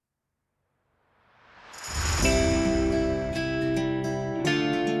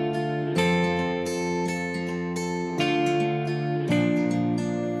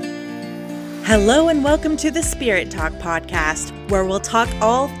Hello and welcome to the Spirit Talk podcast, where we'll talk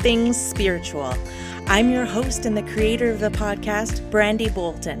all things spiritual. I'm your host and the creator of the podcast, Brandy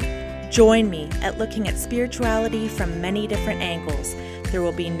Bolton. Join me at looking at spirituality from many different angles. There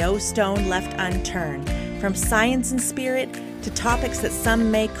will be no stone left unturned, from science and spirit to topics that some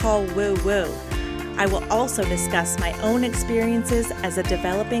may call woo-woo. I will also discuss my own experiences as a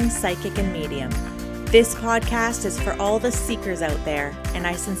developing psychic and medium. This podcast is for all the seekers out there, and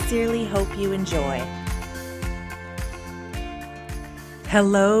I sincerely hope you enjoy.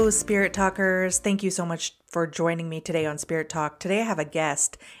 Hello, Spirit Talkers. Thank you so much for joining me today on Spirit Talk. Today I have a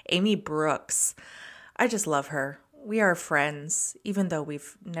guest, Amy Brookes. I just love her. We are friends, even though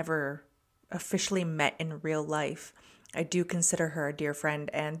we've never officially met in real life. I do consider her a dear friend,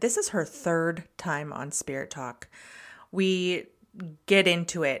 and this is her third time on Spirit Talk. We get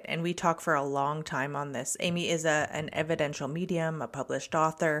into it and we talk for a long time on this. Amy is an evidential medium, a published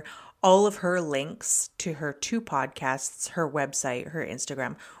author. All of her links to her two podcasts, her website, her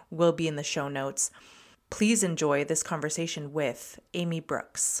Instagram will be in the show notes. Please enjoy this conversation with Amy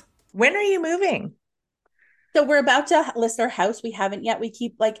Brookes. When are you moving? So we're about to list our house. We haven't yet. We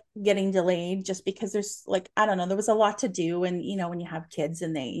keep getting delayed just because there's I don't know, there was a lot to do. And when you have kids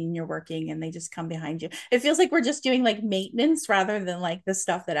and you're working and they just come behind you, it feels like we're just doing maintenance rather than the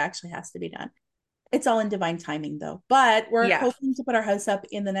stuff that actually has to be done. It's all in divine timing though. But we're hoping to put our house up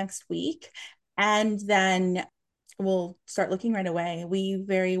in the next week, and then we'll start looking right away. We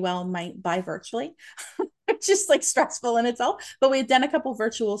very well might buy virtually, which is stressful in itself, but we've done a couple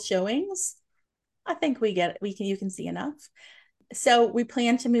virtual showings. I think you can see enough. So we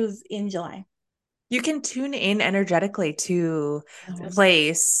plan to move in July. You can tune in energetically to the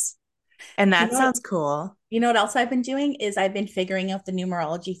place. And that sounds cool. You know what else I've been doing is I've been figuring out the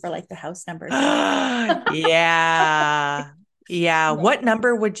numerology for the house numbers. Yeah. Yeah. What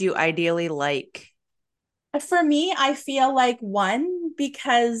number would you ideally like? For me, I feel like 1,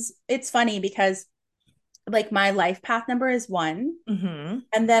 because it's funny because my life path number is 1. Mm-hmm.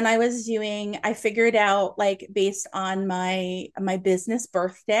 And then I figured out based on my business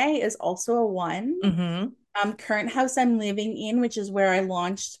birthday is also a 1. Mm-hmm. Current house I'm living in, which is where I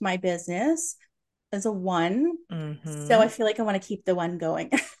launched my business, is a 1. Mm-hmm. So I feel like I want to keep the 1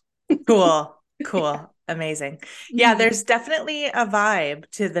 going. Cool. Amazing. Yeah, there's definitely a vibe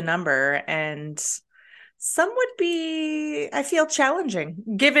to the number, and some would be, I feel, challenging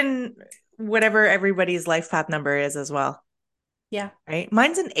given whatever everybody's life path number is as well. Yeah. Right.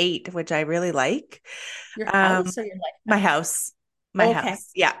 Mine's an 8, which I really like. Your house or your life path? My house. House.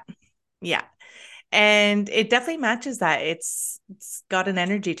 Yeah. Yeah. And it definitely matches that. It's got an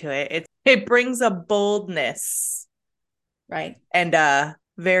energy to it. It brings a boldness. Right. And a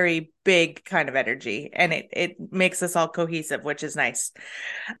very big kind of energy. And it makes us all cohesive, which is nice.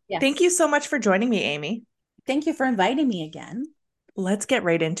 Yes. Thank you so much for joining me, Amy. Thank you for inviting me again. Let's get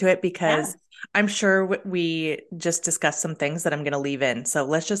right into it, because I'm sure we just discussed some things that I'm going to leave in. So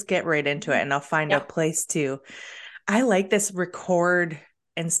let's just get right into it, and I'll find a place to. I like this record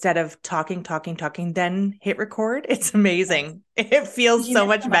instead of talking, then hit record. It's amazing. It feels so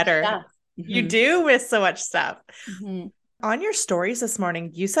much better. You do miss so much stuff. On your stories this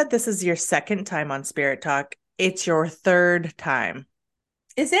morning, you said this is your second time on Spirit Talk. It's your third time.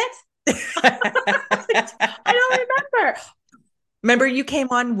 Is it? I don't remember. Remember, you came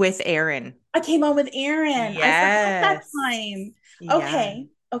on with Aaron. I came on with Aaron. Yes. I forgot that time. Yeah.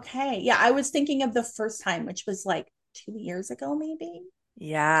 Okay. Yeah, I was thinking of the first time, which was 2 years ago, maybe.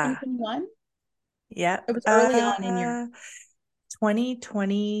 Yeah. 2021. Yeah. It was early on in your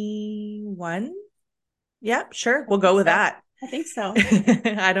 2021. Yeah, sure. We'll go with that. I think so.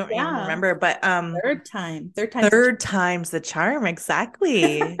 I don't even remember, but third time's the charm.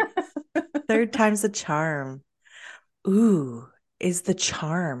 Exactly. Third time's the charm. Ooh, is the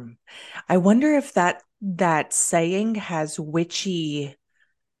charm. I wonder if that saying has witchy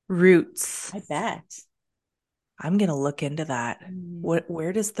roots. I bet. I'm going to look into that.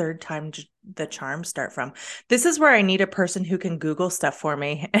 Where does third time the charm start from? This is where I need a person who can Google stuff for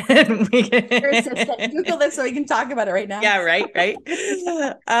me. And Your assistant. Google this so we can talk about it right now. Yeah, right.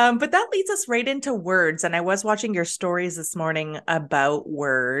 But that leads us right into words. And I was watching your stories this morning about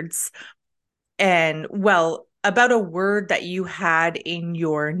words, and about a word that you had in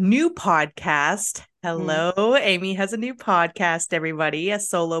your new podcast. Hello, Amy has a new podcast, everybody, a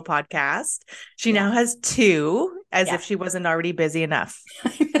solo podcast. She now has 2, as if she wasn't already busy enough.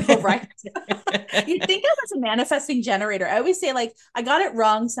 I know, right? You'd think I was a manifesting generator. I always say I got it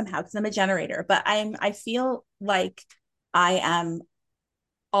wrong somehow because I'm a generator, but I feel like I am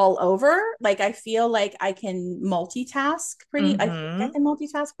all over. Like I feel like I can multitask I think I Mm-hmm. can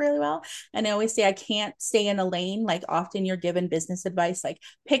multitask really well. And I always say I can't stay in a lane. Like often you're given business advice, like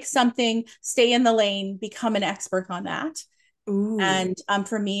pick something, stay in the lane, become an expert on that. Ooh. And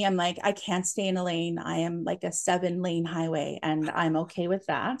for me, I'm like, I can't stay in a lane. I am like a 7 lane highway, and I'm okay with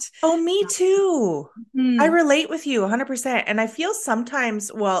that. Oh, me too. I Hmm. relate with you 100%. And I feel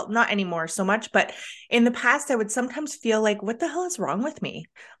sometimes, well, not anymore so much, but in the past, I would sometimes feel like, what the hell is wrong with me?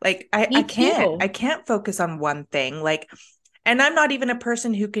 Like, I Me can't, I too. can't focus on one thing. Like, and I'm not even a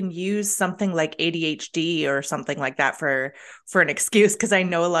person who can use something like ADHD or something like that for an excuse, because I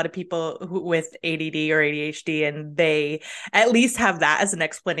know a lot of people with ADD or ADHD, and they at least have that as an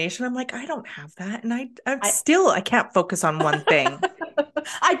explanation. I'm like, I don't have that, and I'm I still I can't focus on one thing.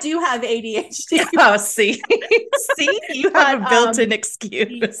 I do have ADHD, Oh, see, see, you have a but built-in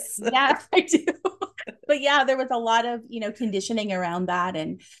excuse. yeah, I do. But yeah, there was a lot of, conditioning around that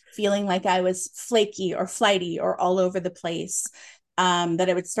and feeling like I was flaky or flighty or all over the place. That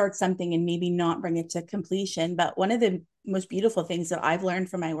I would start something and maybe not bring it to completion. But one of the most beautiful things that I've learned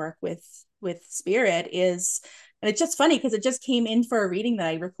from my work with spirit is, and it's just funny because it just came in for a reading that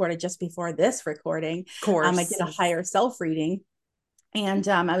I recorded just before this recording. Of I did course. a higher self reading, and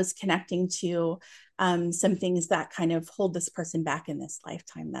I was connecting to some things that kind of hold this person back in this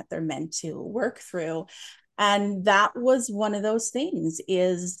lifetime that they're meant to work through. And that was one of those things,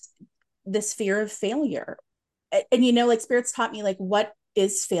 is this fear of failure. And like spirits taught me, like, what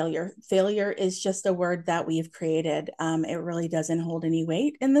is failure? Failure is just a word that we've created. It really doesn't hold any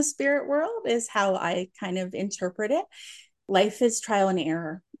weight in the spirit world, is how I kind of interpret it. Life is trial and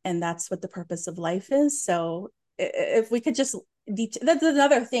error, and that's what the purpose of life is. So if we could just, that's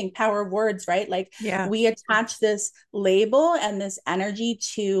another thing, power of words, right? Like Yeah. we attach this label and this energy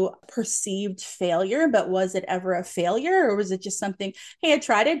to perceived failure, but was it ever a failure, or was it just something, hey, I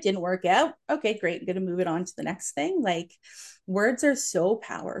tried it, didn't work out, okay, great, I'm gonna move it on to the next thing. Like words are so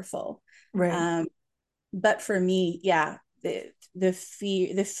powerful. Right. um but for me, yeah, the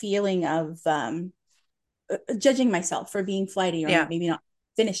feeling of judging myself for being flighty or Yeah. maybe not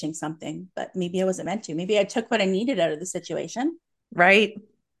finishing something, but maybe I wasn't meant to. Maybe I took what I needed out of the situation. Right.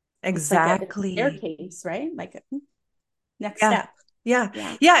 It's like a Exactly. staircase, right? Like a next Yeah. step. Yeah.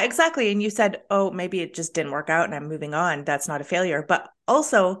 Yeah. Yeah, exactly. And you said, oh, maybe it just didn't work out and I'm moving on. That's not a failure. But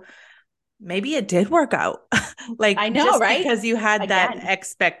also, maybe it did work out. Like I know, just right? because you had that Again.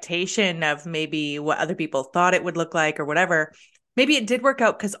 expectation of maybe what other people thought it would look like or whatever, maybe it did work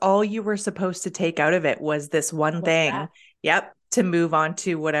out because all you were supposed to take out of it was this one What's thing. that? Yep. To move on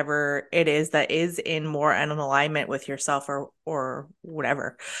to whatever it is that is in more in alignment with yourself or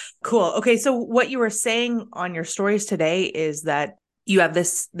whatever. Cool. Okay. So what you were saying on your stories today is that you have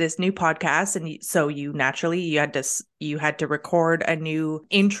this new podcast, and so you naturally you had to record a new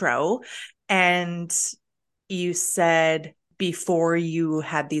intro, and you said before you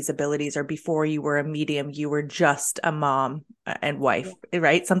had these abilities or before you were a medium, you were just a mom and Yeah. wife,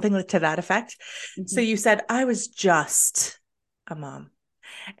 right? Something to that effect. So Mm-hmm. you said, I was just a mom.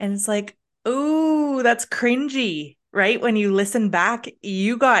 And it's like, ooh, that's cringy, right? When you listen back,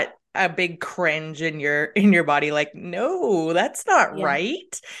 you got a big cringe in your body, like, no, that's not Yeah.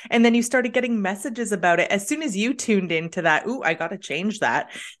 right. And then you started getting messages about it. As soon as you tuned into that, ooh, I gotta change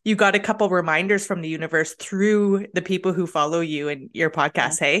that. You got a couple reminders from the universe through the people who follow you and your Yeah.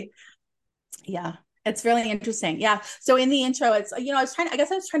 podcast, hey? Yeah. It's really interesting. Yeah. So in the intro, it's, I guess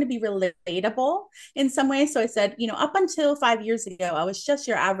I was trying to be relatable in some ways. So I said, up until 5 years ago, I was just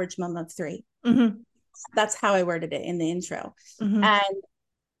your average mom of three. Mm-hmm. That's how I worded it in the intro. Mm-hmm. And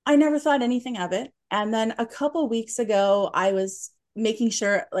I never thought anything of it. And then a couple weeks ago, I was making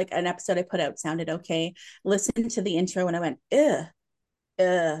sure like an episode I put out sounded okay. Listened to the intro and I went, ugh,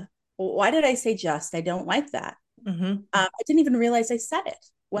 ugh. Why did I say just? I don't like that. Mm-hmm. I didn't even realize I said it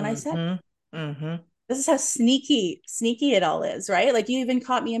when I said it. Mm-hmm. Mm-hmm. This is how sneaky it all is, right? Like you even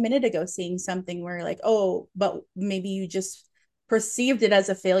caught me a minute ago saying something where like, oh, but maybe you just perceived it as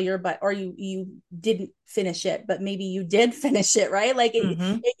a failure, but or you didn't finish it, but maybe you did finish it, right? Like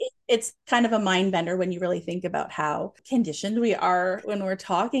Mm-hmm. it's kind of a mind bender when you really think about how conditioned we are when we're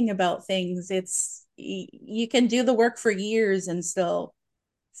talking about things. It's you can do the work for years and still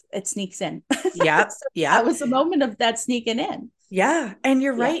it sneaks in. Yep. So that Yep. was the moment of that sneaking in. Yeah. And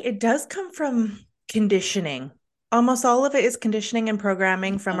you're Yeah. right. It does come from conditioning. Almost all of it is conditioning and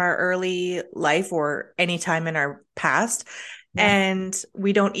programming from Yeah. our early life or any time in our past. Yeah. And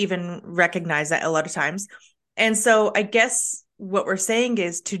we don't even recognize that a lot of times. And so I guess what we're saying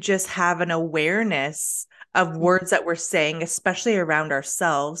is to just have an awareness of words that we're saying, especially around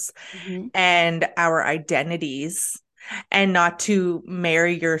ourselves Mm-hmm. and our identities, and not to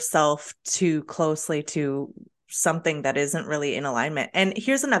marry yourself too closely to something that isn't really in alignment. And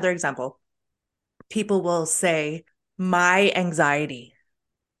here's another example. People will say, my anxiety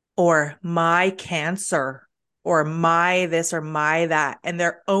or my cancer or my this or my that, and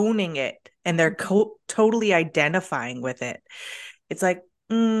they're owning it and they're totally identifying with it. It's like,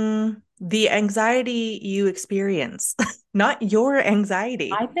 the anxiety you experience, not your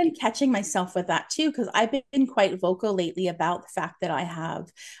anxiety. I've been catching myself with that too, because I've been quite vocal lately about the fact that I have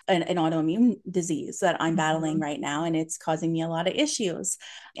an autoimmune disease that I'm battling Mm-hmm. right now, and it's causing me a lot of issues.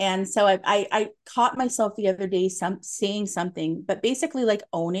 And so I caught myself the other day saying something, but basically like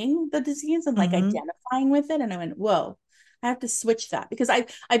owning the disease and like Mm-hmm. identifying with it. And I went, whoa, I have to switch that because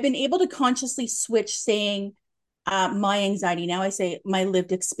I've been able to consciously switch saying my anxiety. Now I say my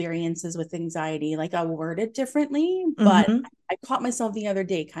lived experiences with anxiety, like I word it differently, but Mm-hmm. I caught myself the other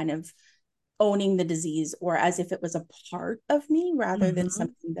day kind of owning the disease or as if it was a part of me rather than Mm-hmm.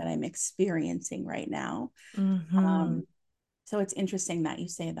 something that I'm experiencing right now. Mm-hmm. Um, so it's interesting that you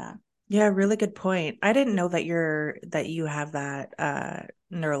say that. Yeah, really good point. I didn't know that you have that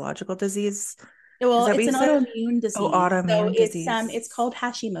neurological disease. Is Well, that what it's you an said? autoimmune Oh, disease. So autoimmune disease. it's called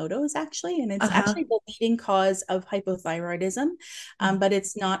Hashimoto's actually, and it's Uh-huh. actually the leading cause of hypothyroidism, but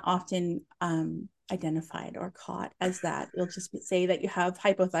it's not often identified or caught as that. You'll just say that you have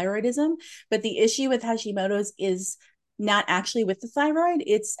hypothyroidism, but the issue with Hashimoto's is not actually with the thyroid;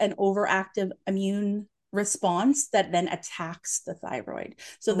 it's an overactive immune response that then attacks the thyroid.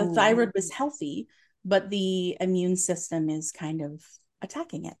 So the Oh. thyroid was healthy, but the immune system is kind of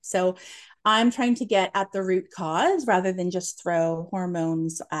attacking it. So I'm trying to get at the root cause rather than just throw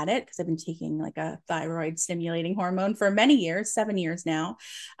hormones at it because I've been taking like a thyroid stimulating hormone for many years, 7 years now.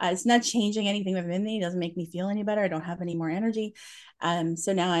 It's not changing anything within me. It doesn't make me feel any better. I don't have any more energy.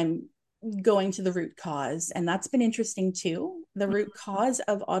 So now I'm going to the root cause. And that's been interesting too. The root cause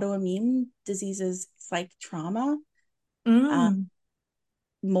of autoimmune diseases like trauma, uh, Mm.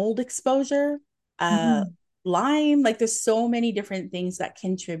 mold exposure, uh, Mm. Lyme. Like there's so many different things that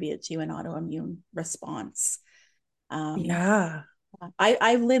contribute to an autoimmune response. Um, Yeah.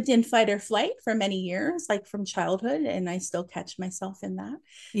 I've lived in fight or flight for many years, like from childhood, and I still catch myself in that.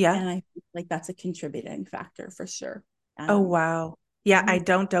 Yeah. And I feel like that's a contributing factor for sure. Oh, Um, wow. Yeah, I mhm,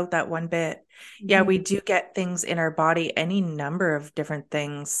 don't doubt that one bit. Yeah, we mhm, do get things in our body, any number of different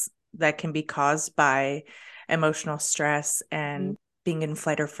things that can be caused by emotional stress mhm. and being in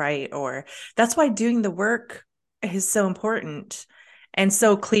flight or fright, or that's why doing the work is so important and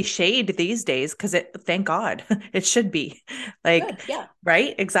so Yeah, cliched these days, because thank God, it should be. Like, good. Yeah,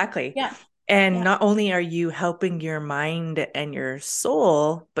 right? Exactly. yeah, And yeah. not only are you helping your mind and your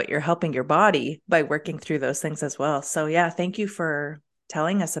soul, but you're helping your body by working through those things as well. So, yeah, thank you for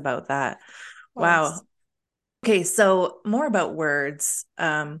telling us about that. Of course. Wow. Okay, so more about words.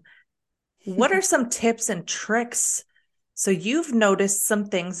 What are some tips and tricks? So, you've noticed some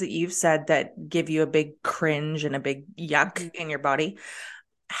things that you've said that give you a big cringe and a big yuck Mhm. in your body.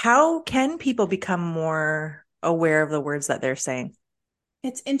 How can people become more aware of the words that they're saying?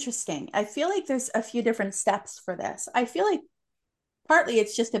 It's interesting. I feel like there's a few different steps for this. I feel like partly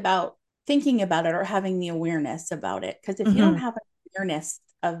it's just about thinking about it or having the awareness about it. Because if you don't Mm-hmm. have an awareness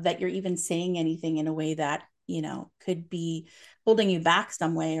of that, you're even saying anything in a way that, could be holding you back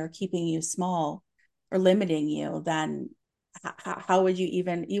some way or keeping you small or limiting you, then how would you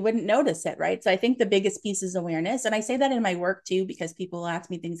wouldn't notice it, right? So I think the biggest piece is awareness. And I say that in my work too, because people ask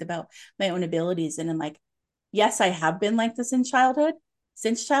me things about my own abilities. And I'm like, yes, I have been like this since childhood,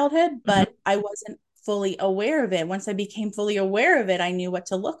 Mm-hmm. but I wasn't fully aware of it. Once I became fully aware of it, I knew what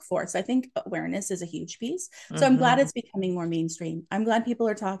to look for. So I think awareness is a huge piece. So I'm glad Mm-hmm. it's becoming more mainstream. I'm glad people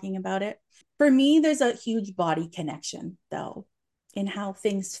are talking about it. For me, there's a huge body connection, though, in how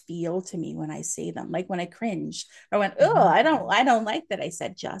things feel to me when I say them. Like when I cringe or went, oh, Mm-hmm. I don't like that I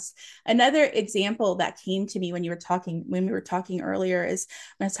said just. Another example that came to me when we were talking earlier is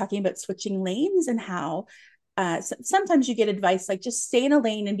when I was talking about switching lanes and how sometimes you get advice like just stay in a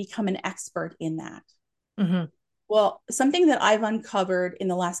lane and become an expert in that. Mm-hmm. Well, something that I've uncovered in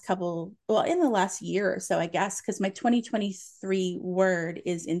the last year or so, I guess, because my 2023 word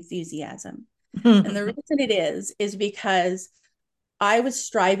is enthusiasm. And the reason it is because I was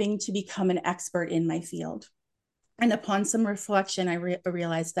striving to become an expert in my field. And upon some reflection, I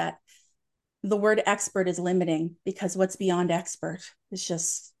realized that the word expert is limiting because what's beyond expert is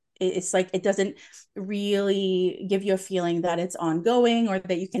just it's like it doesn't really give you a feeling that it's ongoing or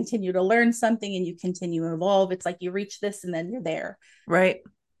that you continue to learn something and you continue to evolve. It's like you reach this and then you're there. Right.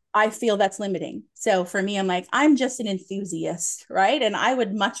 I feel that's limiting. So for me, I'm like, I'm just an enthusiast, right? And I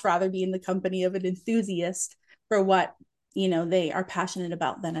would much rather be in the company of an enthusiast for what they are passionate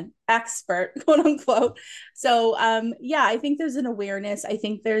about than an expert, quote unquote. So yeah, I think there's an awareness. I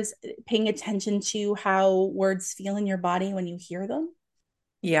think there's paying attention to how words feel in your body when you hear them.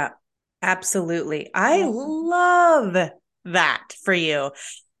 Yeah, absolutely. I Yeah. love that for you.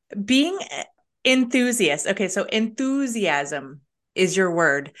 Being enthusiast. Okay, so enthusiasm is your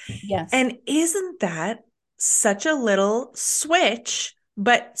word. Yes. And isn't that such a little switch,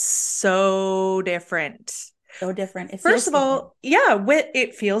 but so different? So different. It First feels of different. all, yeah,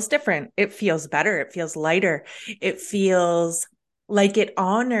 it feels different. It feels better. It feels lighter. It feels like it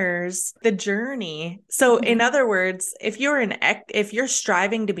honors the journey. So, in Mhm. other words, if you're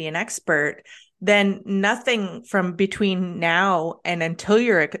striving to be an expert, then nothing from between now and until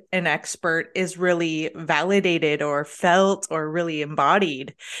you're an expert is really validated or felt or really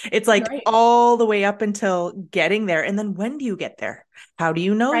embodied. It's like Right. all the way up until getting there. And then when do you get there? How do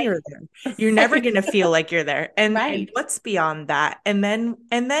you know Right. you're there? You're never Right. going to feel like you're there. And Right. what's beyond that? And then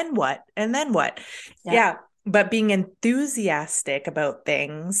what? And then what? Yeah. Yeah, but being enthusiastic about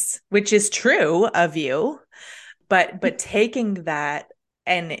things, which is true of you, but taking that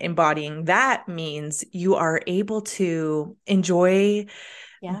and embodying that means you are able to enjoy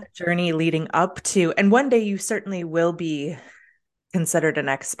Yeah. the journey leading up to, and one day you certainly will be considered an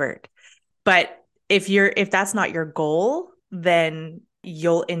expert. But if that's not your goal, then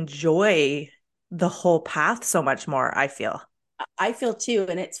you'll enjoy the whole path so much more, I feel. I feel too.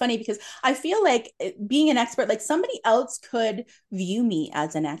 And it's funny because I feel like being an expert, like somebody else could view me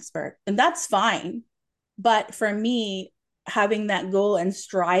as an expert, and that's fine. But for me, having that goal and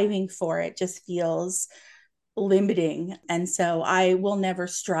striving for it just feels limiting. And so I will never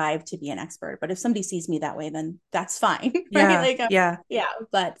strive to be an expert. But if somebody sees me that way, then that's fine. Right. Yeah, Like, yeah. yeah.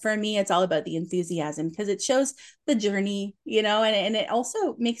 But for me, it's all about the enthusiasm because it shows the journey, and it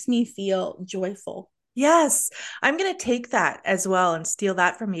also makes me feel joyful. Yes. I'm going to take that as well and steal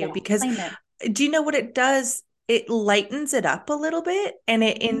that from you Yeah. because Claim it. do you know what it does? It lightens it up a little bit and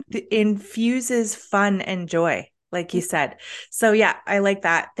it Mm-hmm. infuses fun and joy, like you said. So yeah, I like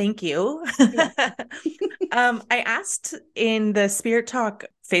that. Thank you. You're welcome. I asked in the Spirit Talk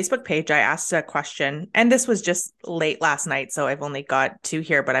Facebook page, I asked a question, and this was just late last night, so I've only got two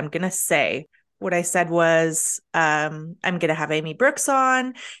here, but I'm gonna say what I said was I'm gonna have Amy Brookes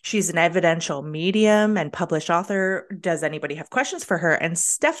on. She's an evidential medium and published author. Does anybody have questions for her? And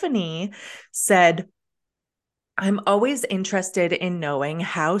Stephanie said, I'm always interested in knowing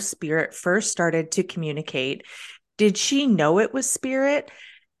how spirit first started to communicate. Did she know it was spirit?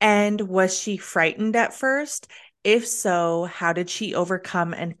 And was she frightened at first? If so, how did she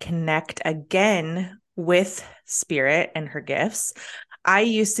overcome and connect again with spirit and her gifts? I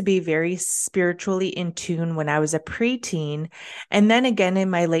used to be very spiritually in tune when I was a preteen and then again in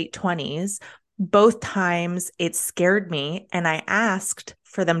my late 20s. Both times it scared me and I asked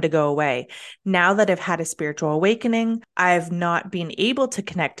for them to go away. Now that I've had a spiritual awakening, I've not been able to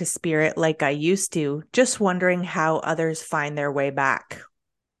connect to spirit like I used to, just wondering how others find their way back.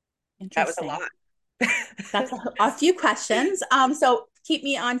 That was a Interesting. lot. That's a few questions. So keep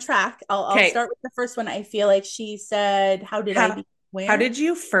me on track. I'll Okay. start with the first one. I feel like she said, "How did I How be how aware?" did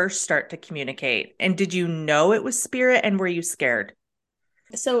you first start to communicate? And did you know it was spirit and were you scared?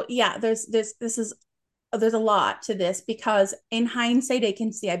 So yeah, there's a lot to this because in hindsight, I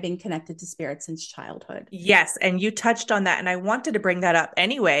can see I've been connected to spirit since childhood. Yes, and you touched on that and I wanted to bring that up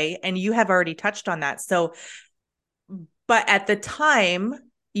anyway and you have already touched on that. So, but at the time,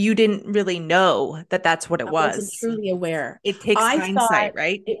 you didn't really know that that's what it I wasn't was. truly aware. It takes I thought hindsight,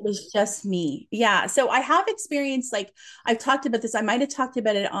 right? it was just me. Yeah. So I have experienced, like, I've talked about this. I might have talked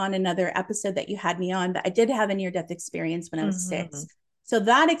about it on another episode that you had me on, but I did have a near death experience when I was Mm-hmm. 6. So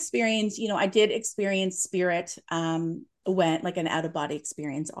that experience, I did experience spirit, when like an out of body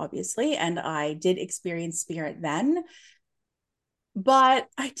experience, obviously. And I did experience spirit then, but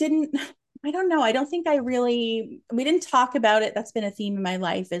I don't know. I don't think we didn't talk about it. That's been a theme in my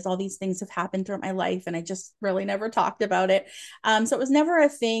life is all these things have happened throughout my life. And I just really never talked about it. So it was never a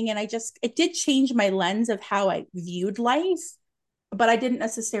thing. And it did change my lens of how I viewed life, but I didn't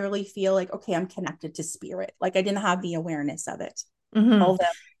necessarily feel like, okay, I'm connected to spirit. Like I didn't have the awareness of it, Mm-hmm. although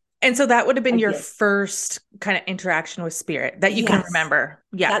And so that would have been I your did. first kind of interaction with spirit that you can Yes. remember.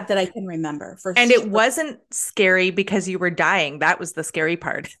 Yeah. That I can remember for And it sure. wasn't scary because you were dying. That was the scary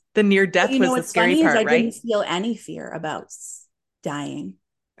part. The near But death was the what's scary funny is part, I didn't right? feel any fear about dying.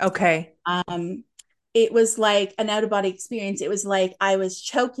 Okay. Um, it was like an out of body experience. It was like I was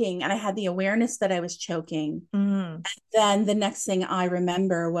choking and I had the awareness that I was choking. Mm-hmm. Then the next thing I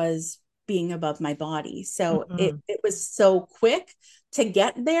remember was being above my body. So it, Mm-hmm. it was so quick to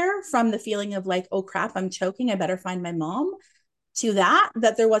get there from the feeling of like, oh crap, I'm choking, I better find my mom, to that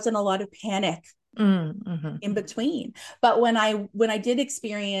there wasn't a lot of panic Mm-hmm. in between. But when I did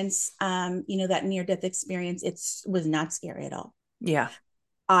experience that near death experience, it was not scary at all. Yeah.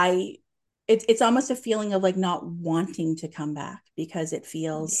 I it's almost a feeling of like not wanting to come back because it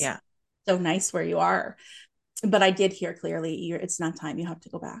feels Yeah. so nice where you are. But I did hear clearly, it's not time, you have to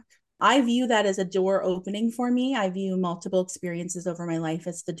go back. I view that as a door opening for me. I view multiple experiences over my life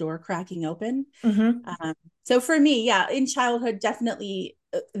as the door cracking open. Mm-hmm. So for me, yeah, in childhood, definitely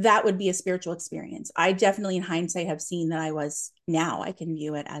that would be a spiritual experience. I definitely, in hindsight, have seen that now I can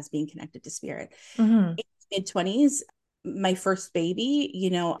view it as being connected to spirit. Mm-hmm. In mid-20s, my first baby,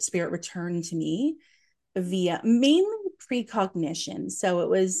 spirit returned to me via mainly precognition. So it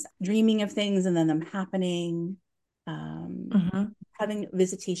was dreaming of things and then them happening, um, Mm-hmm. having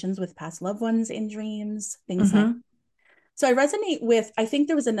visitations with past loved ones in dreams, things like. Mm-hmm. So I resonate with. I think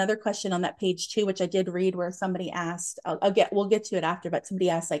there was another question on that page too, which I did read, where somebody asked. We'll get to it after, but somebody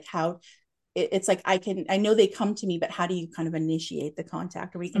asked like how. It's like I know they come to me, but how do you kind of initiate the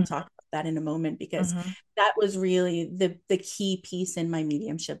contact? Or we can talk about that in a moment, because Mm-hmm. that was really the key piece in my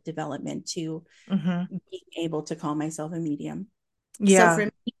mediumship development, to Mm-hmm. being able to call myself a medium. So Yeah. for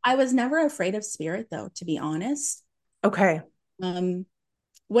me, I was never afraid of spirit, though, to be honest. Okay. Um,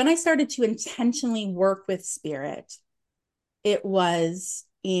 when I started to intentionally work with spirit, it was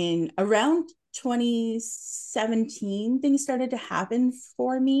in around 2017, things started to happen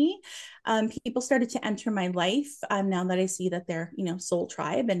for me. People started to enter my life, now that I see that they're, soul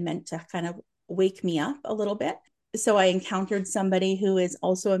tribe and meant to kind of wake me up a little bit. So I encountered somebody who is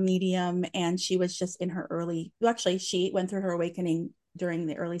also a medium, and she was just in her actually, she went through her awakening during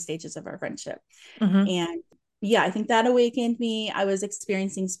the early stages of our friendship. Mm-hmm. And yeah, I think that awakened me. I was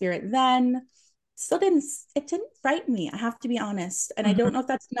experiencing spirit then. Still didn't It didn't frighten me, I have to be honest. And I Mm-hmm. don't know if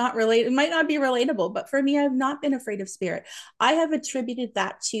that's not related, it might not be relatable, but for me, I've not been afraid of spirit. I have attributed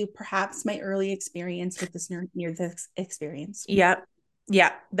that to perhaps my early experience with this near this experience. Yeah.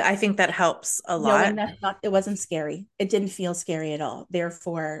 Yeah. I think that helps a Knowing lot. that it wasn't scary. It didn't feel scary at all.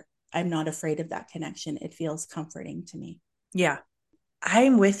 Therefore, I'm not afraid of that connection. It feels comforting to me. Yeah.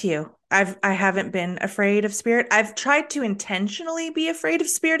 I'm with you. I haven't been afraid of spirit. I've tried to intentionally be afraid of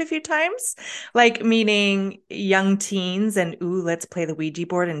spirit a few times, like meeting young teens and ooh, let's play the Ouija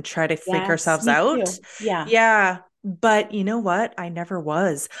board and try to freak Yes, ourselves me out. too. Yeah. Yeah, but you know what? I never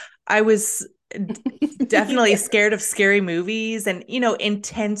was. I was definitely Yeah. scared of scary movies and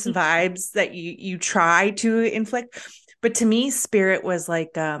intense vibes that you try to inflict. But to me, spirit was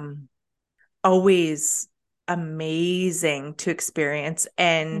like always amazing to experience.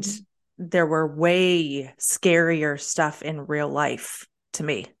 And Mhm. there were way scarier stuff in real life to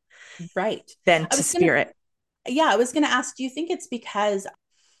me Right. than I to was gonna, spirit. yeah, I was gonna ask, do you think it's because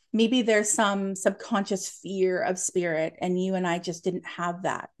maybe there's some subconscious fear of spirit and you and I just didn't have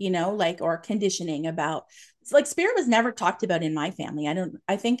that, like, or conditioning about, it's like spirit was never talked about in my family.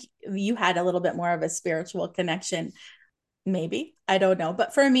 I think you had a little bit more of a spiritual connection, maybe. I don't know.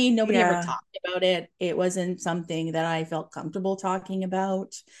 But for me, nobody ever Yeah. talked about it. It wasn't something that I felt comfortable talking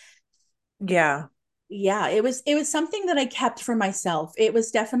about. Yeah. Yeah, it was something that I kept for myself. It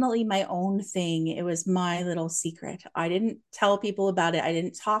was definitely my own thing. It was my little secret. I didn't tell people about it. I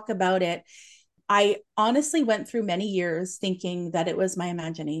didn't talk about it. I honestly went through many years thinking that it was my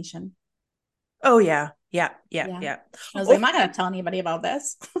imagination. Oh, yeah. Yeah. Yeah. Yeah. Yeah. I was like, Or am I going to tell anybody about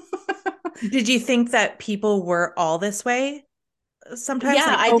this? did you think that people were all this way sometimes? Yeah,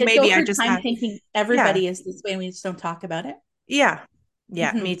 Like, I oh, did go maybe I through just time had, thinking yeah. everybody is this way and we just don't talk about it. Yeah.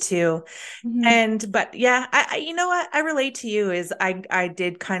 Yeah. Hmm. Me too. Hmm. But yeah, you know what I relate to you is I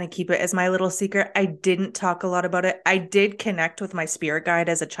did kind of keep it as my little secret. I didn't talk a lot about it. I did connect with my spirit guide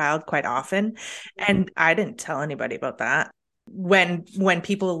as a child quite often, and I didn't tell anybody about that. When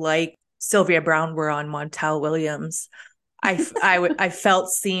people like Sylvia Brown were on Montel Williams, I felt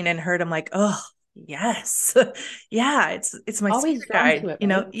seen and heard. I'm like, oh yes, yeah, it's my Always spirit drawn to guide.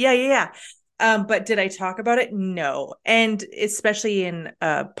 it, right? Yeah, yeah, yeah. But did I talk about it? No. And especially in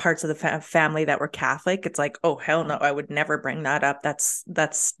parts of the family that were Catholic, it's like, oh hell no, I would never bring that up. That's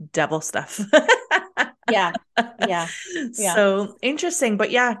devil stuff. Yeah. Yeah. Yeah. So interesting. But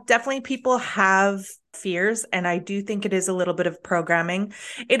yeah, definitely people have fears, and I do think it is a little bit of programming.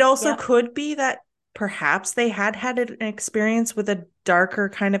 It also Yeah. could be that perhaps they had an experience with a darker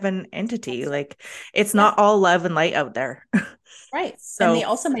kind of an entity. That's right. Like it's Yeah. not all love and light out there. Right. And they So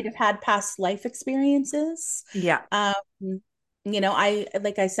also might have had past life experiences. yeah. Um,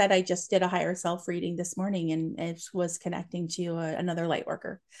 like I said, I just did a higher self reading this morning, and it was connecting to another light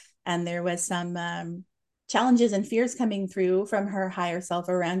worker. And there was some challenges and fears coming through from her higher self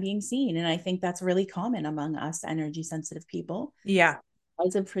around being seen. And I think that's really common among us energy sensitive people Yeah.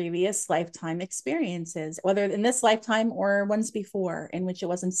 because of previous lifetime experiences, whether in this lifetime or ones before, in which it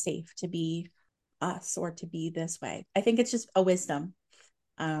wasn't safe to be us or to be this way. I think it's just a wisdom.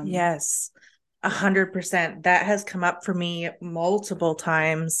 Yes. A Yeah. 100%. That has come up for me multiple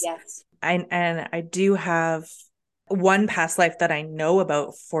times. Yes. And I do have one past life that I know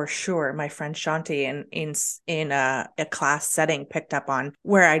about for sure. My friend Shanti in a class setting picked up on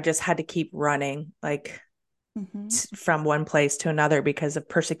where I just had to keep running like Mm-hmm. from one place to another because of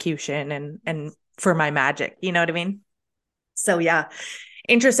persecution and for my magic. You know what I mean? So yeah,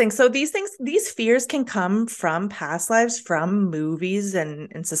 interesting. So these things, these fears can come from past lives, from movies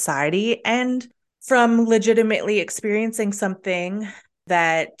and society, and from legitimately experiencing something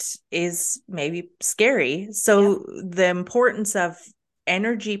that is maybe scary. Yep. So the importance of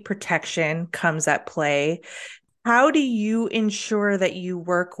energy protection comes at play. How do you ensure that you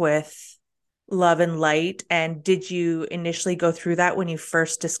work with love and light? And did you initially go through that when you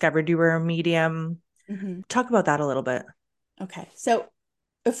first discovered you were a medium? Mm-hmm. Talk about that a little bit. Okay. So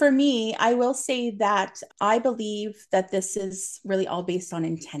for me, I will say that I believe that this is really all based on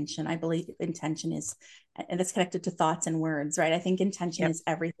intention. I believe intention is, and it's connected to thoughts and words, right? I think intention Yep. is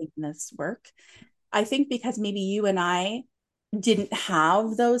everything in this work. I think because maybe you and I didn't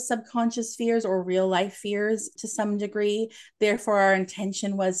have those subconscious fears or real life fears to some degree, therefore, our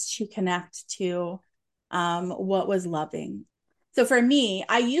intention was to connect to what was loving. So for me,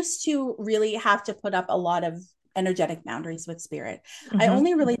 I used to really have to put up a lot of energetic boundaries with spirit. I Mm-hmm.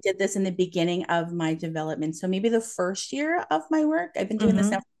 only really did this in the beginning of my development. So maybe the first year of my work, I've been doing this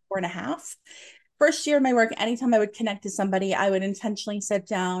now Mm-hmm. for 4.5. First year of my work, anytime I would connect to somebody, I would intentionally sit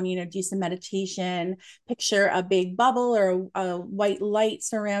down, do some meditation, picture a big bubble or a white light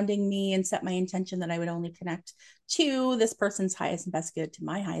surrounding me, and set my intention that I would only connect to this person's highest and best good, to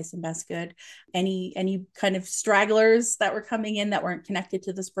my highest and best good. Any kind of stragglers that were coming in that weren't connected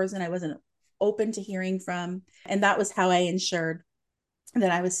to this person, I wasn't open to hearing from. And that was how I ensured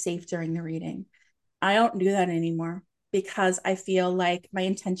that I was safe during the reading. I don't do that anymore because I feel like my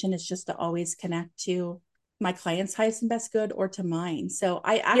intention is just to always connect to my client's highest and best good or to mine. So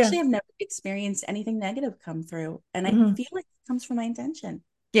I Yeah. actually have never experienced anything negative come through. And I Mm-hmm. feel like it comes from my intention.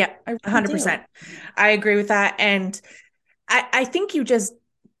 Yeah. I really do. 100%. I agree with that. And I think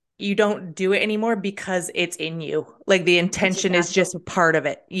you don't do it anymore because it's in you. Like the It's just intention is natural. just a part of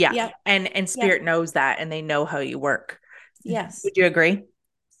it. Yeah. Yep. And Yep. spirit knows that and they know how you work. Yes. Would you agree?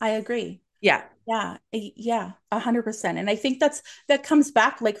 I agree. Yeah. Yeah, yeah, 100%. And I think that comes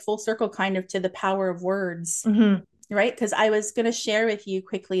back like full circle kind of to the power of words, Mm-hmm. right? Because I was going to share with you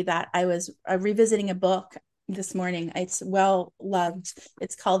quickly that I was revisiting a book this morning. It's well loved.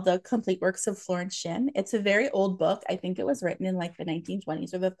 It's called The Complete Works of Florence Shinn. It's a very old book. I think it was written in like the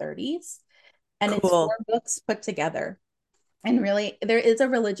 1920s or the 30s. And it's four Cool. books put together. And really, there is a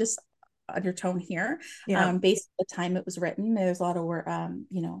religious undertone here. Yeah. Based on the time it was written, there's a lot of word,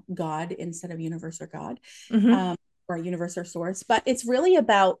 God instead of universe or God, Mm-hmm. um, or universe or source. But it's really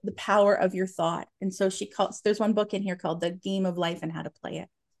about the power of your thought. And so she calls. There's one book in here called "The Game of Life and How to Play It,"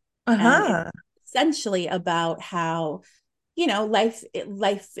 and it's Uh-huh. essentially about how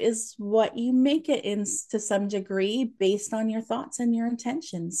life is what you make it in to some degree based on your thoughts and your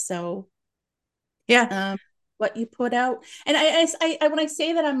intentions. So Yeah. um what you put out, and I when I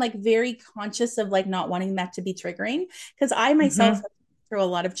say that, I'm like very conscious of like not wanting that to be triggering, because I myself Mm-hmm. have been through a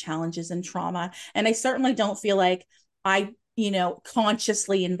lot of challenges and trauma, and I certainly don't feel like I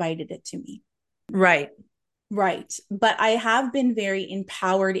consciously invited it to me. Right. Right, but I have been very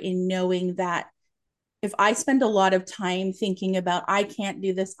empowered in knowing that if I spend a lot of time thinking about, I can't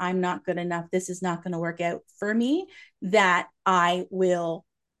do this, I'm not good enough, this is not going to work out for me, that I will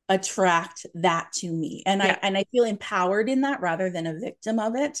attract that to me. And I Yeah. and I feel empowered in that rather than a victim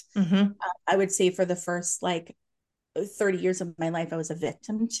of it. Mm-hmm. I would say for the first like 30 years of my life, I was a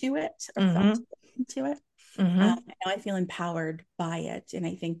victim to it or felt Mm-hmm. to it. Mm-hmm. Now I feel empowered by it. And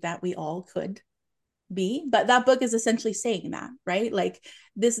I think that we all could be, but that book is essentially saying that, right? Like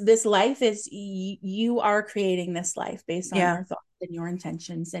this life is, you are creating this life based on Yeah. your thoughts and your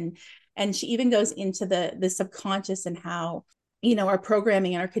intentions. And she even goes into the subconscious and how our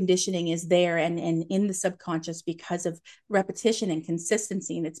programming and our conditioning is there, and in the subconscious because of repetition and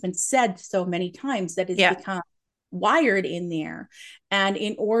consistency, and it's been said so many times that it's Yeah. become wired in there. And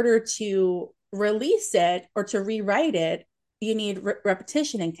in order to release it or to rewrite it, you need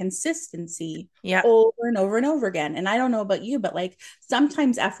repetition and consistency Yeah. over and over and over again. And I don't know about you, but like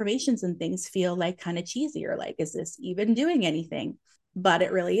sometimes affirmations and things feel like kind of cheesy, or like, is this even doing anything? But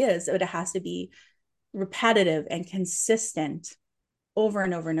it really is. It has to be repetitive and consistent over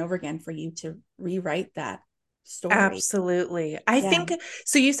and over and over again for you to rewrite that story. Absolutely. I Yeah. think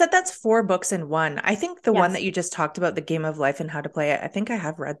so. You said that's four books in one. I think the one Yes. that you just talked about, The Game of Life and How to Play It, I think I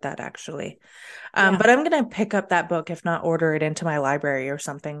have read that actually. Yeah. But I'm gonna pick up that book, if not order it into my library or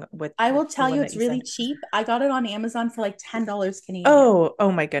something with I will the tell one you that it's you really said. cheap. I got it on Amazon for like $10 Canadian. Oh,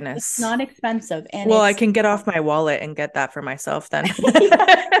 oh my It's goodness. not expensive and Well, I it's can get off my wallet and get that for myself then.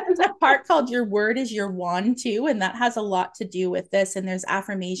 yeah. There's a part called Your Word is Your Wand too, and that has a lot to do with this. And there's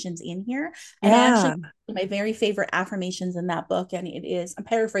affirmations in here. And I actually Yeah, my very favorite affirmations in that book, and it is I'm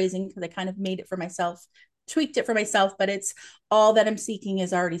paraphrasing because I kind of made it for myself, tweaked it for myself, but it's all that I'm seeking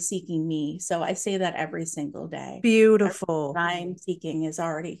is already seeking me. So I say that every single day. Everything that beautiful. I'm seeking is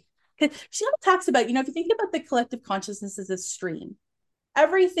already. She talks about, if you think about the collective consciousness as a stream,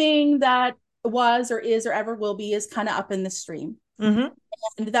 everything that was or is or ever will be is kind of up in the stream. Hmm.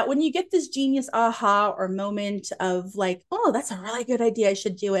 And that when you get this genius aha or moment of like, oh, that's a really good idea, I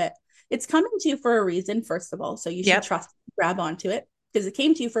should do it, it's coming to you for a reason, first of all. So you should Yep. trust, grab onto it because it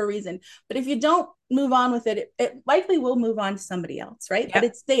came to you for a reason. But if you don't move on with it, it likely will move on to somebody else, right? But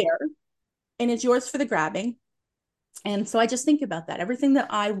Yep. it's there and it's yours for the grabbing. And so I just think about that. Everything that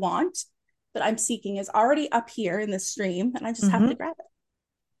I want, that I'm seeking, is already up here in the stream, and I just have to Hmm. grab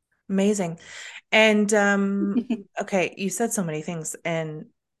Amazing. And it. okay, you said so many things and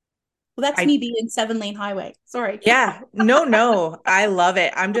Well, that's I me being 7 lane highway. Sorry. yeah, no, no, I love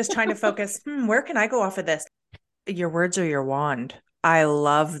it. I'm just trying to focus, where can I go off of this? Your words are your wand. I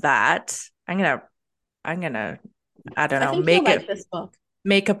love that. I'm gonna, I don't I know, think you'll like this book.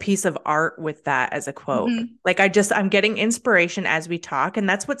 make a piece of art with that as a quote. Mm-hmm. Like I'm getting inspiration as we talk. And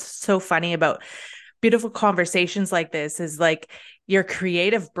that's what's so funny about beautiful conversations like this is like your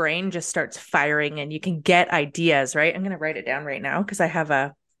creative brain just starts firing and you can get ideas, right? I'm going to write it down right now because I have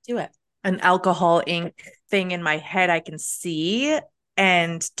Do it. an alcohol ink thing in my head I can see.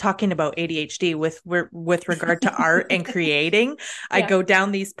 And talking about ADHD with regard to art and creating, I Yeah. go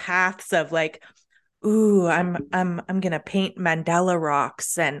down these paths of like, ooh, I'm gonna paint mandala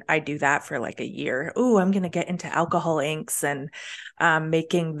rocks, and I do that for like a year. Ooh, I'm gonna get into alcohol inks and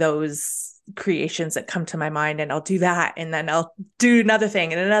making those creations that come to my mind, and I'll do that, and then I'll do another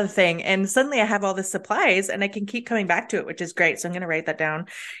thing and another thing, and suddenly I have all the supplies, and I can keep coming back to it, which is great. So I'm gonna write that down.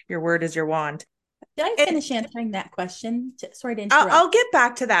 Your word is your wand. Did I And finish answering that question? Sorry to I'll interrupt. get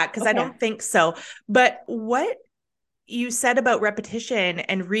back to that because I Okay. don't think so. But what you said about repetition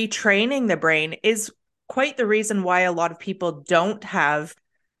and retraining the brain is quite the reason why a lot of people don't have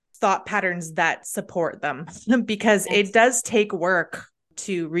thought patterns that support them because it Yes. does take work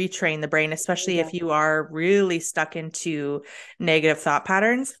to retrain the brain, It especially if does. you are really stuck into negative thought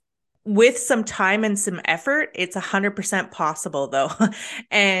patterns. With some time and some effort, it's 100% possible though.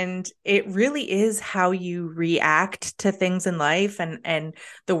 And it really is how you react to things in life and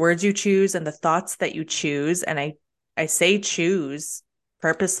the words you choose and the thoughts that you choose. And I say choose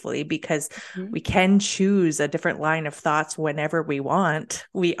purposefully because Mhm. we can choose a different line of thoughts whenever we want.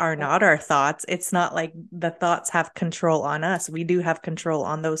 We are Yeah. not our thoughts. It's not like the thoughts have control on us. We do have control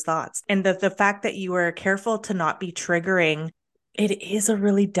on those thoughts. And the fact that you are careful to not be triggering, it is a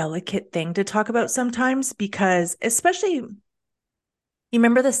really delicate thing to talk about sometimes because, especially, you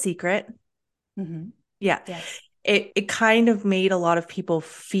remember The Secret? Mhm. Yeah. Yes. It kind of made a lot of people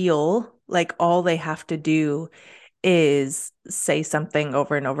feel like all they have to do is say something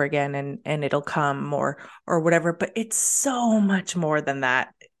over and over again and it'll come or whatever, but it's so much more than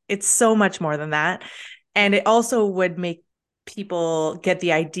that. It's so much more than that. And it also would make people get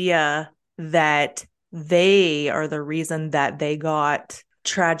the idea that they are the reason that they got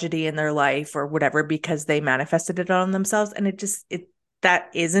tragedy in their life or whatever because they manifested it on themselves, and it that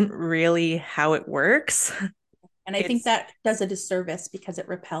isn't really how it works. And I think It's that does a disservice because it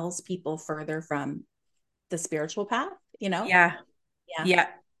repels people further from the spiritual path, you know? yeah. Yeah. Yeah.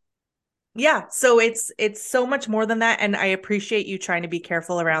 Yeah, so it's so much more than that, and I appreciate you trying to be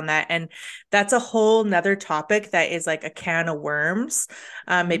careful around that. And that's a whole nother topic that is like a can of worms.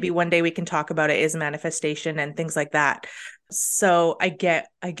 Mhm. Maybe one day we can talk about it, is manifestation and things like that. So I get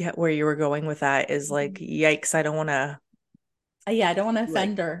where you were going with that, is like, yikes, I don't want to, Yeah, I don't want to like,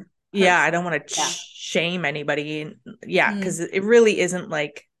 offend or yeah, hurt I someone. don't want to Yeah. shame anybody. Yeah, because Mm. it really isn't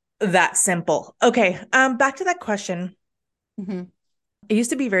like that simple. Okay, back to that question. Mhm. I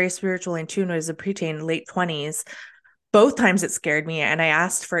used to be very spiritual in tune as a preteen, late 20s. Both times it scared me and I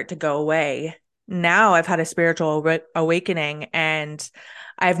asked for it to go away. Now I've had a spiritual awakening and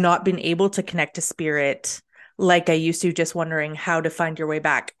I've not been able to connect to spirit like I used to, just wondering how to find your way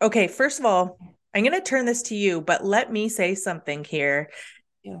back. Okay, first of all, I'm going to turn this to you, but let me say something here.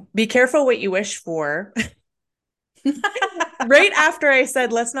 you. Be careful what you wish for. Right after I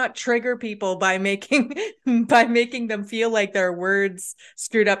said let's not trigger people by making them feel like their words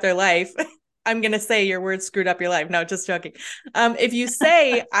screwed up their life. I'm gonna say your words screwed up your life. No, just joking. If you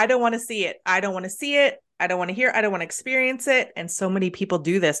say I don't want to see it, I don't want to see it, I don't want to hear, I don't want to experience it, and so many people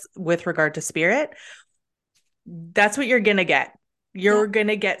do this with regard to spirit, that's what you're gonna get. You're Yep.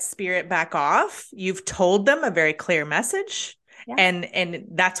 gonna get spirit back off. You've told them a very clear message, Yep. and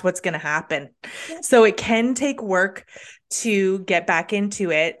that's what's gonna happen. Yep. So it can take work to get back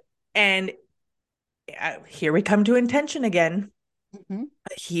into it. And here we come to intention again. Mm-hmm.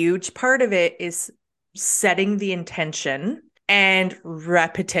 A huge part of it is setting the intention and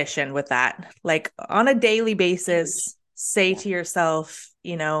repetition with that. Like on a daily Huge. basis, say Yeah. to yourself,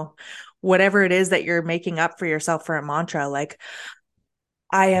 whatever it is that you're making up for yourself for a mantra, like,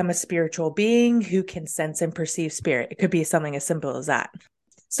 I am a spiritual being who can sense and perceive spirit. It could be something as simple as that.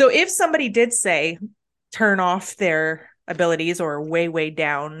 So if somebody did say, turn off their abilities or way, way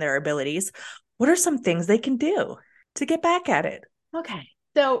down their abilities, what are some things they can do to get back at it? Okay.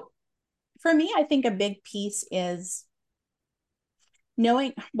 So for me, I think a big piece is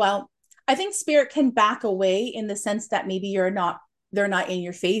knowing, well, I think spirit can back away in the sense that maybe they're not in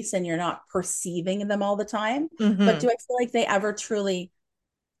your face and you're not perceiving them all the time. But do Mm-hmm. I feel like they ever truly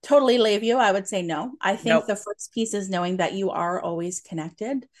totally leave you? I would say no. I think Nope. the first piece is knowing that you are always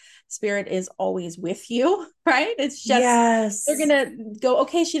connected. Spirit is always with you, right? It's just they're Yes. gonna go,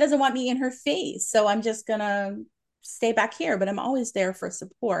 okay, she doesn't want me in her face, so I'm just gonna stay back here, but I'm always there for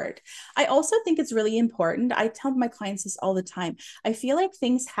support. I also think it's really important. I tell my clients this all the time. I feel like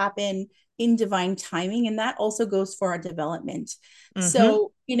things happen in divine timing, and that also goes for our development. Mm-hmm.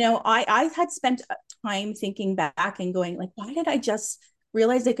 So, I had spent time thinking back and going, like, why did I just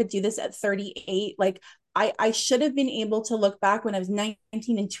realize I could do this at 38? Like, I should have been able to look back when I was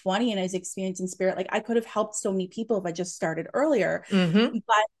 19 and 20 and I was experiencing spirit. Like, I could have helped so many people if I just started earlier. Mm-hmm.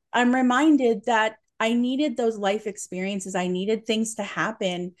 But I'm reminded that I needed those life experiences. I needed things to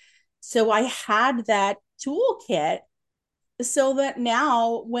happen. So I had that toolkit so that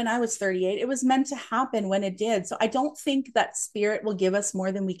now when I was 38, it was meant to happen when it did. So I don't think that spirit will give us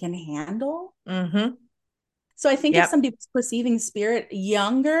more than we can handle. Mm-hmm. So I think if Yep. somebody's perceiving spirit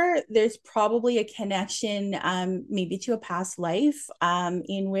younger, there's probably a connection, maybe to a past life,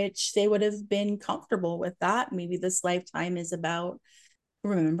 in which they would have been comfortable with that. Maybe this lifetime is about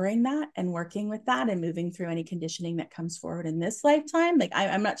remembering that and working with that and moving through any conditioning that comes forward in this lifetime. Like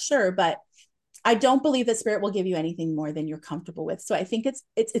I'm not sure, but I don't believe that spirit will give you anything more than you're comfortable with. So I think it's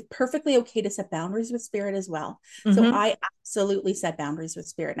perfectly okay to set boundaries with spirit as well. So Mm-hmm. I absolutely set boundaries with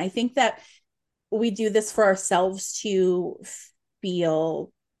spirit, and I think that we do this for ourselves to feel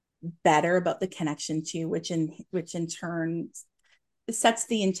better about the connection to which in turn sets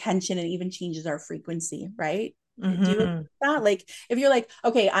the intention and even changes our frequency, right? Do you agree Mm-hmm. with that? Like if you're like,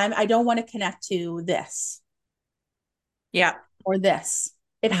 okay, I don't want to connect to this Yeah. or this,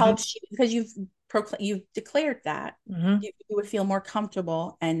 it Mm-hmm. helps you because you've declared that Mm-hmm. you would feel more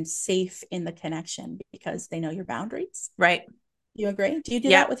comfortable and safe in the connection because they know your boundaries. Right. You agree? Do you do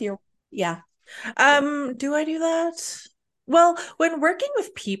that Yep. with your? Yeah. Do I do that? Well, when working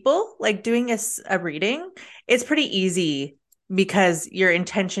with people, like doing a reading, it's pretty easy because your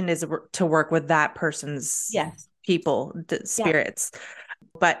intention is to work with that person's Yes. people, Yeah. spirits.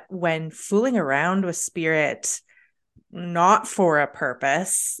 But when fooling around with spirit, not for a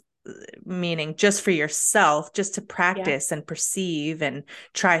purpose, meaning just for yourself, just to Yeah. practice and perceive and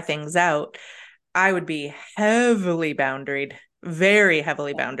try things out, I would be heavily boundaried, very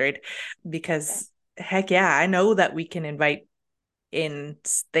heavily Yeah. boundaried, Yeah. because heck yeah, I know that we can invite in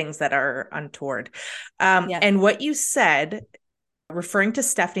things that are untoward. Yeah. And what you said, referring to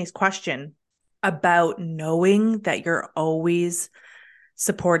Stephanie's question about knowing that you're always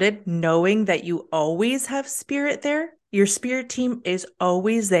supported, knowing that you always have spirit there, your spirit team is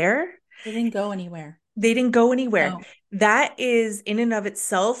always there. They didn't go anywhere. They didn't go anywhere. No, That is in and of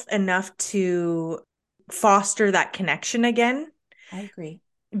itself enough to foster that connection again. I agree.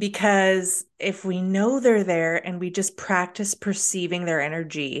 Because if we know they're there and we just practice perceiving their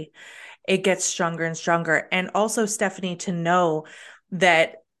energy, it gets stronger and stronger. And also, Stephanie, to know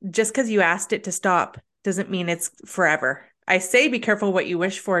that just because you asked it to stop doesn't mean it's forever. I say be careful what you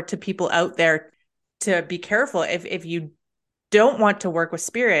wish for to people out there, to be careful. If you don't want to work with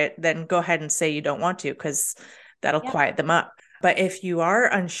spirit, then go ahead and say you don't want to, because that'll Yeah. quiet them up. But if you are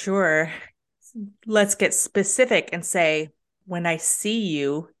unsure, let's get specific and say, when I see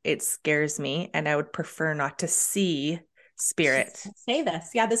you, it scares me, and I would prefer not to see I was just spirit. gonna say this.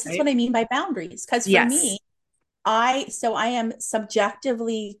 Yeah, this is what Right? I mean by boundaries. Because for Yes. me, I am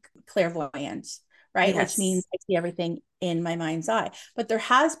subjectively clairvoyant, right? Which means Yes. I see everything in my mind's eye. But there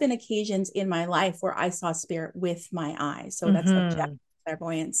has been occasions in my life where I saw spirit with my eyes. So that's objective Mm-hmm.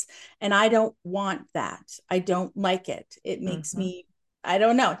 clairvoyance. And I don't want that. I don't like it. It makes Mm-hmm. me, I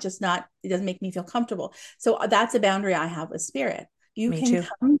don't know, just not, it doesn't make me feel comfortable. So that's a boundary I have with spirit. You Me can too.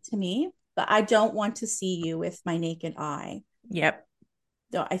 come to me, but I don't want to see you with my naked eye. Yep.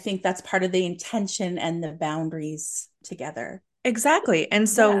 So I think that's part of the intention and the boundaries together. Exactly. And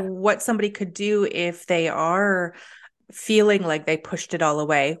so, Yeah. what somebody could do if they are feeling like they pushed it all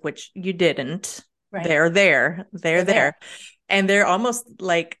away, which you didn't, Right. they're They're there, there. and they're almost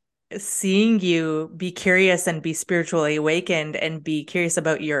like seeing you be curious and be spiritually awakened and be curious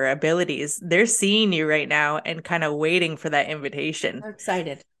about your abilities. They're seeing you right now and kind of waiting for that invitation. They're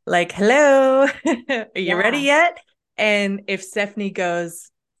excited. Like, hello, are you ready Yeah. yet? And if Stephanie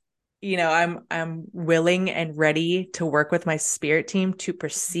goes, I'm willing and ready to work with my spirit team to Mhm.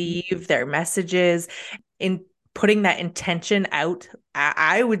 perceive their messages in putting that intention out.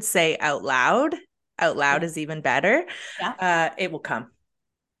 I would say out loud. Out loud Yeah. is even better. Yeah. It will come.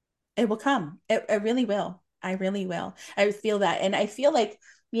 It will come. It really will. I really will. I feel that. And I feel like,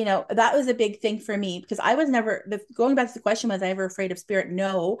 that was a big thing for me because I was never, going back to the question, was I ever afraid of spirit?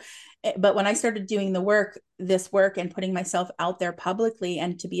 No. But when I started doing this work and putting myself out there publicly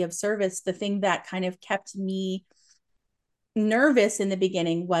and to be of service, the thing that kind of kept me nervous in the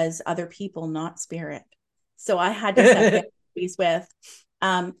beginning was other people, not spirit. So I had to set boundaries with,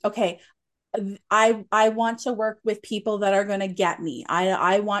 okay, I want to work with people that are going to get me.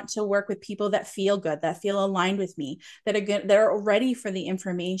 I want to work with people that feel good, that feel aligned with me, that are good, that are ready for the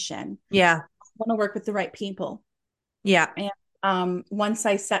information. Yeah. I want to work with the right people. Yeah. And once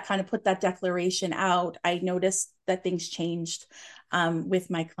I put that declaration out, I noticed that things changed with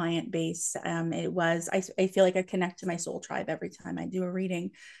my client base. I feel like I connect to my soul tribe every time I do a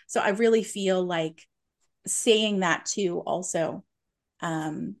reading. So I really feel like saying that too also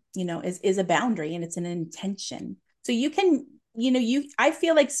is a boundary and it's an intention. So you can, I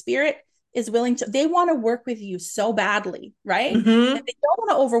feel like spirit is willing to, they want to work with you so badly, right? And Hmm. they don't want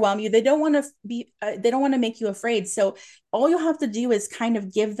to overwhelm you. They don't want to they don't want to make you afraid. So all you have to do is kind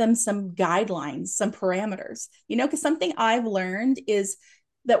of give them some guidelines, some parameters, because something I've learned is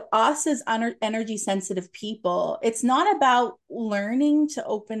that us as energy sensitive people, it's not about learning to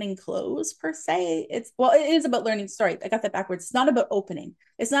open and close per se. It is about learning. Sorry, I got that backwards. It's not about opening.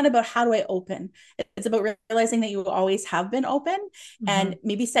 It's not about how do I open. It's about realizing that you always have been open Hmm. and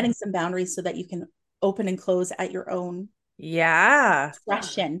maybe setting some boundaries so that you can open and close at your own Yeah.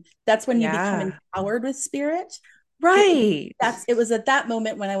 discretion. That's when you become Yeah. empowered with spirit. Right. It was at that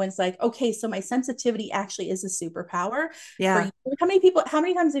moment when I was like, okay, so my sensitivity actually is a superpower for Yeah. you. How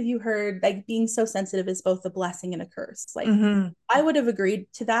many times have you heard like being so sensitive is both a blessing and a curse? Like Hmm. I would have agreed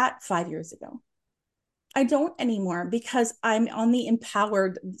to that 5 years ago. I don't anymore because I'm on the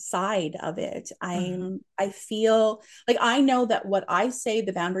empowered side of it. Hmm. I feel like I know that what I say,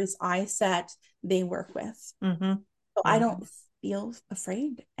 the boundaries I set, they work with. Hmm. So I Hmm. don't feel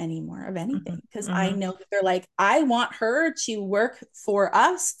afraid anymore of Hmm. anything because I Hmm. know that they're like, I want her to work for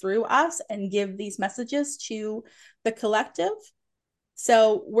us through us and give these messages to the collective.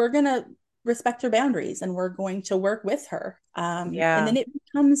 So we're going to respect her boundaries and we're going to work with her. And Yeah. then it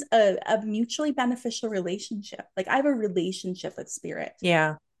becomes a mutually beneficial relationship. Like I have a relationship with spirit.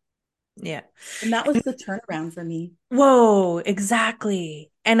 Yeah. Yeah. And that was the turnaround for me. Whoa,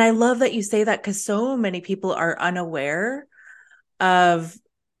 exactly. And I love that you say that because so many people are unaware of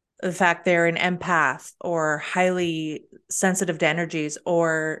the fact they're an empath or highly sensitive to energies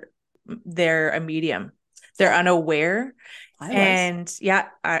or they're a medium. They're Yep, unaware. I was. And yeah,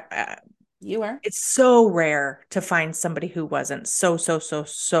 You are. it's so rare to find somebody who wasn't. So, so, so,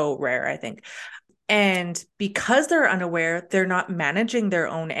 so rare, I think. And because they're unaware, they're not managing their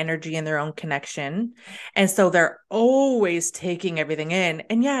own energy and their own connection. And so they're always taking everything in.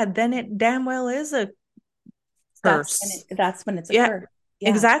 And yeah, then it damn well is a curse. That's when it's Yeah, occurred. Yeah,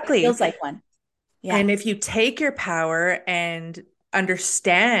 it exactly. feels like one. Yeah. And if you take your power and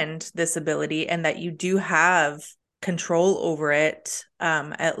understand this ability and that you do have control over it,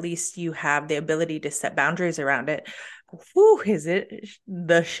 at least you have the ability to set boundaries around it. Whew, is it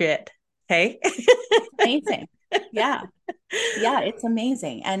the shit? Hey? Amazing. Yeah. Yeah, it's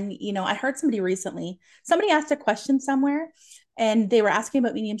amazing. And, I heard somebody asked a question somewhere and they were asking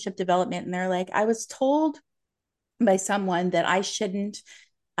about mediumship development. And they're like, I was told by someone that I shouldn't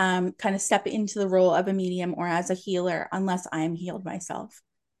kind of step into the role of a medium or as a healer unless I am healed myself.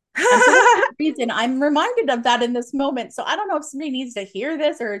 And for whatever reason, I'm reminded of that in this moment. So I don't know if somebody needs to hear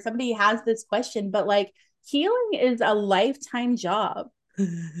this or somebody has this question, but like, healing is a lifetime job.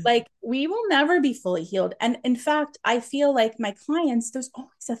 Like we will never be fully healed. And in fact, I feel like my clients, there's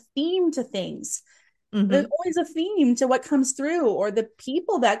always a theme to things. There's Hmm. always a theme to what comes through or the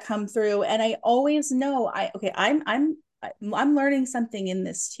people that come through. And I always know I'm learning something in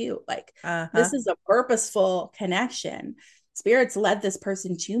this too. Like Uh-huh. this is a purposeful connection. Spirits led this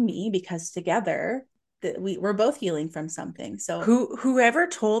person to me because together that we're both healing from something. So Whoever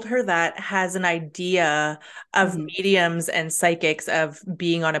told her that has an idea of mhm. mediums and psychics of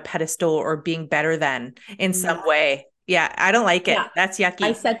being on a pedestal or being better than in some Yeah. way. Yeah, I don't like it. Yeah. That's I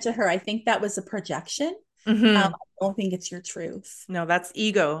yucky. said to her, I think that was a projection. Hmm. I don't think it's your truth. No, that's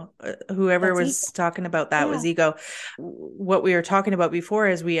ego. Whoever That's ego. was talking about that Yeah. was ego. What we were talking about before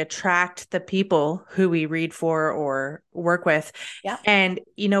is we attract the people who we read for or work with. Yeah. And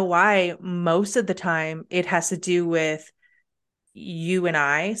you know why? Most of the time, it has to do with you and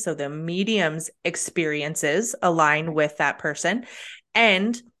I, so the medium's experiences align Right. with that person.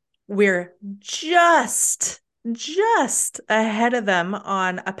 And we're just ahead of them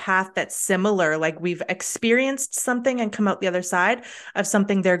on a path that's similar. Like we've experienced something and come out the other side of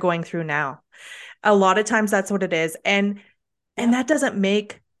something they're going through now. A lot of times that's what it is. And Yep. that doesn't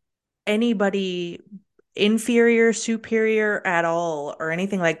make anybody inferior, superior at all, or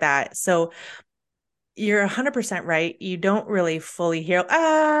anything like that. So you're 100% right. You don't really fully heal.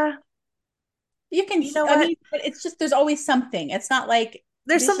 You can, You know I what? mean, but it's just, there's always something. It's not like,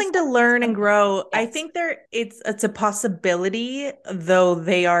 There's there's just something to always learn and something. grow. I Yes. think it's a possibility, though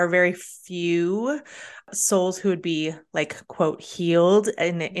they are very few souls who would be like quote healed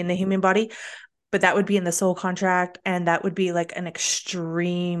in the human body, but that would be in the soul contract and that would be like an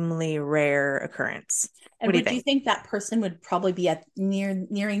extremely rare occurrence. What And do you would you think? think that person would probably be at nearing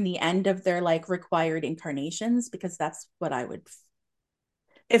the end of their like required incarnations? Because that's what I would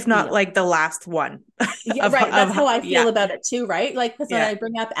If not feel. like the last one Yeah, right. That's how of I feel yeah. about it too, right? Like, because when Yeah. I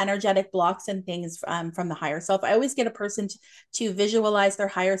bring up energetic blocks and things from the higher self, I always get a person to visualize their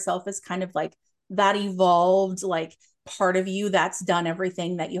higher self as kind of like that evolved, like part of you that's done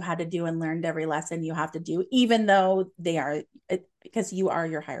everything that you had to do and learned every lesson you have to do, even though they are, because you are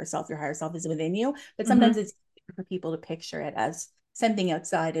your higher self is within you. But sometimes Hmm. it's for people to picture it as something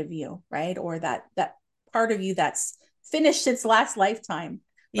outside of you, right? Or that part of you that's finished its last lifetime,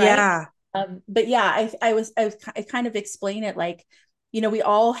 right? Yeah. But yeah, I kind of explain it like, we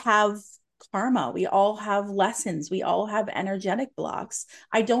all have karma, we all have lessons, we all have energetic blocks.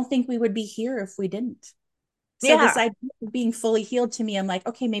 I don't think we would be here if we didn't. So this Yeah. idea of being fully healed to me, I'm like,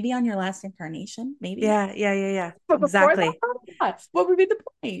 okay, maybe on your last incarnation, maybe. Yeah. Yeah. Yeah. Yeah. But before that, Exactly. what would be the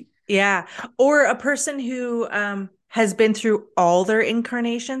point? Yeah. Or a person who has been through all their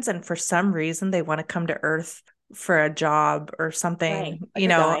incarnations and for some reason they want to come to Earth for a job or Right. something, Like a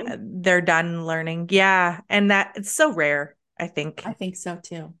guide. they're done learning. Yeah. And that it's so rare, I think. I think so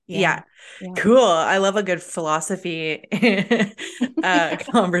too. Yeah. Yeah. Yeah. Cool. I love a good philosophy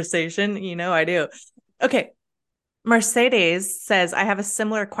conversation. I do. Okay. Mercedes says, I have a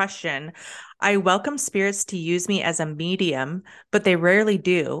similar question. I welcome spirits to use me as a medium, but they rarely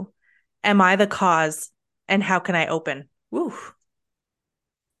do. Am I the cause? And how can I open? Woo,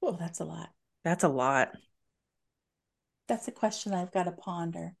 Oh, that's a lot. that's a lot. That's a question I've got to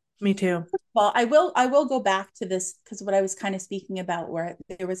ponder. Me too. Well, I will go back to this because what I was kind of speaking about, where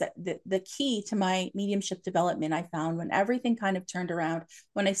there was the key to my mediumship development, I found when everything kind of turned around,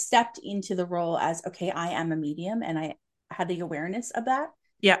 when I stepped into the role as, okay, I am a medium, and I had the awareness of that.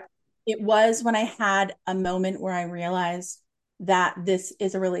 Yeah. It was when I had a moment where I realized that this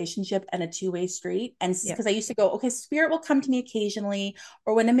is a relationship and a two-way street. And Yeah. because I used to go, okay, spirit will come to me occasionally,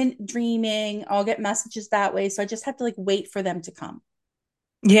 or when I'm in dreaming, I'll get messages that way. So I just have to like wait for them to come.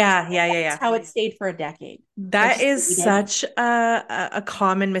 Yeah. Yeah. Yeah. That's Yeah. how it stayed for a decade. I That just is waited. such a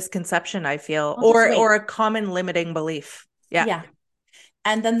common misconception, I feel, I'll just or wait. a common limiting belief. Yeah. Yeah.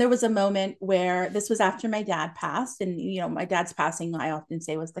 And then there was a moment where this was after my dad passed. And, my dad's passing, I often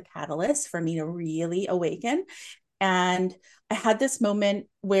say, was the catalyst for me to really awaken. And I had this moment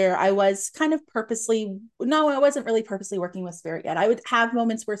where I was kind of purposely, no, I wasn't really purposely working with spirit yet. I would have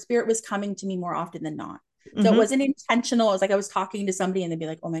moments where spirit was coming to me more often than not. So it Hmm. wasn't intentional. It was like I was talking to somebody and they'd be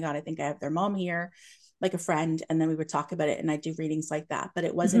like, oh my God, I think I have their mom here, like a friend. And then we would talk about it and I do readings like that, but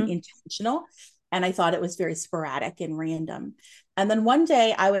it wasn't Hmm. intentional. And I thought it was very sporadic and random. And then one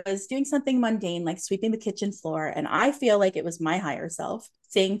day I was doing something mundane, like sweeping the kitchen floor. And I feel like it was my higher self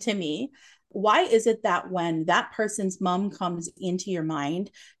saying to me, why is it that when that person's mom comes into your mind,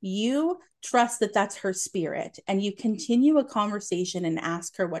 you trust that that's her spirit and you continue a conversation and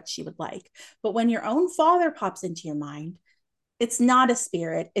ask her what she would like? But when your own father pops into your mind, It's not a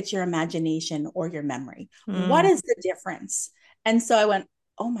spirit, it's your imagination or your memory. What Mm. is the difference? And so I went,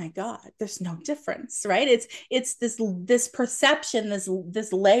 oh my God, there's no difference, right? It's this perception,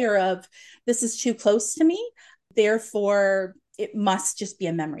 this layer of this is too close to me. Therefore, it must just be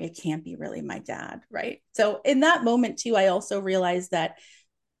a memory. It can't be really my dad, right? So in that moment too, I also realized that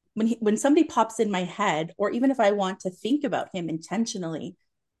when somebody pops in my head, or even if I want to think about him intentionally,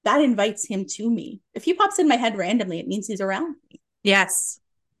 that invites him to me. If he pops in my head randomly, it means he's around me. Yes.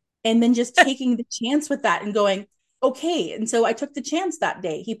 And then just taking the chance with that and going, okay. And so I took the chance that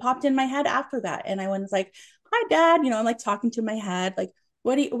day. He popped in my head after that. And I was like, hi, Dad. I'm like talking to my head, like,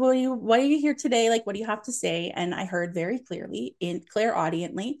 what are you here today? Like, what do you have to say? And I heard very clearly,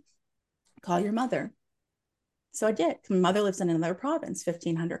 clairaudiently, call your mother. So I did. My mother lives in another province,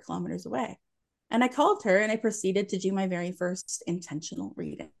 1,500 kilometers away. And I called her and I proceeded to do my very first intentional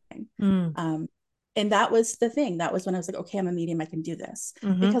reading. Mm. Um, and that was the thing. That was when I was like, okay, I'm a medium. I can do this,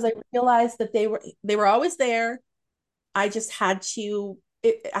 Mm-hmm. because I realized that they were always there. I just had to,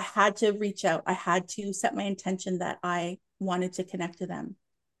 I had to reach out. I had to set my intention that I wanted to connect to them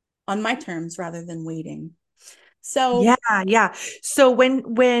on my terms rather than waiting. Yeah, So yeah. So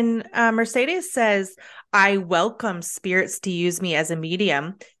when Mercedes says, "I welcome spirits to use me as a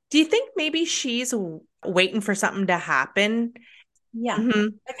medium," do you think maybe she's waiting for something to happen? yeah, Hmm.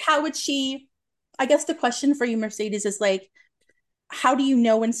 like how would she? I guess the question for you, Mercedes, is like, how do you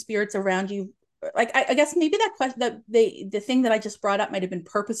know when spirits around you, like I guess maybe that question, that the thing that I just brought up might have been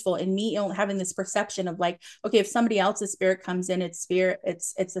purposeful in me having this perception of like, okay, if somebody else's spirit comes in, it's spirit,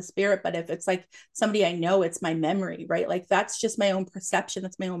 it's a spirit, but if it's like somebody I know, it's my memory, right? Like that's just my own perception,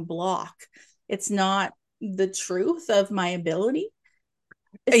 that's my own block. It's not the truth of my ability.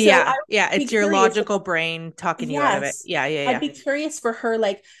 So I Yeah, yeah. would It's be your curious. logical brain talking you out of it. Yes. Yeah, yeah, I'd yeah. be curious for her,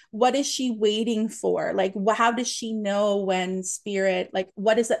 like, what is she waiting for? Like, how does she know when spirit, like,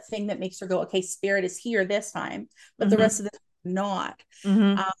 what is that thing that makes her go, okay, spirit is here this time, but the rest Hmm. of the time not?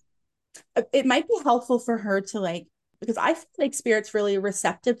 Hmm. Um, it might be helpful for her to, like, because I feel like spirit's really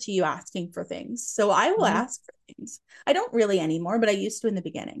receptive to you asking for things. So I will Hmm. ask for things. I don't really anymore, but I used to in the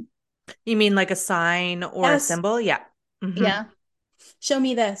beginning. You mean like a sign or a Yes. symbol? Yeah. Hmm. Yeah. Show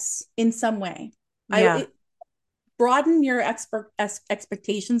me this in some way. Yeah. Broaden your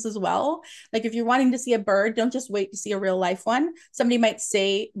expectations as well. Like if you're wanting to see a bird, don't just wait to see a real life one. Somebody might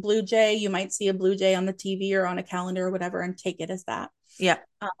say blue jay, you might see a blue jay on the TV or on a calendar or whatever and take it as that. Yeah.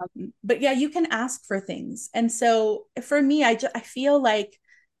 But yeah, you can ask for things. And so for me, I feel like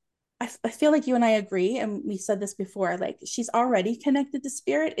I feel like you and I agree, and we said this before, like she's already connected to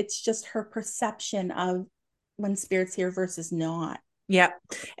spirit. It's just her perception of when spirit's here versus not. Yeah.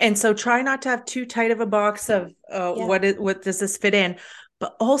 And so try not to have too tight of a box of Yeah. what does this fit in?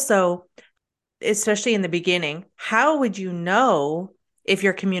 But also, especially in the beginning, how would you know if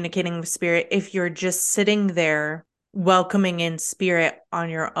you're communicating with spirit if you're just sitting there welcoming in spirit on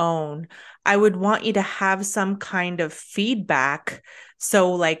your own? I would want you to have some kind of feedback.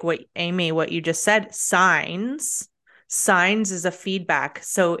 So, like what you just said, signs is a feedback.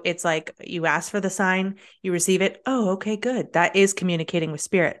 So it's like you ask for the sign, you receive it. Oh, okay, good. That is communicating with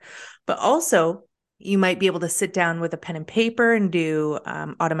spirit. But also, you might be able to sit down with a pen and paper and do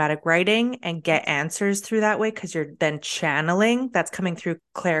automatic writing and get answers through that way because you're then channeling. That's coming through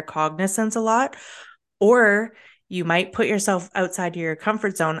claircognizance a lot. Or you might put yourself outside of your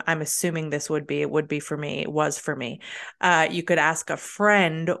comfort zone. I'm assuming it would be for me. It was for me. You could ask a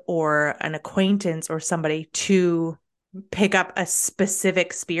friend or an acquaintance or somebody to pick up a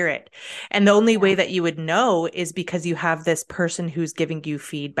specific spirit. And the only way Yeah, that you would know is because you have this person who's giving you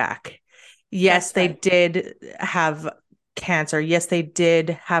feedback. Yes, that's they right. did have cancer. Yes, they did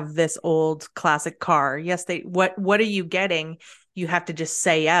have this old classic car. Yes, they what are you getting? You have to just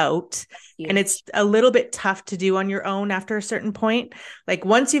say out. And it's Huge. a little bit tough to do on your own after a certain point. Like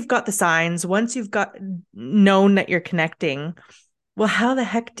once you've got the signs, once you've got known that you're connecting, well, how the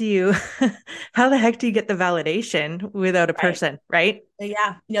heck do you get the validation without a Right. person, right?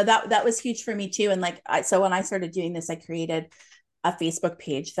 Yeah. That was huge for me too. And like so when I started doing this, I created a Facebook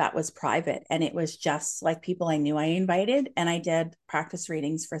page that was private, and it was just like people I knew I invited, and I did practice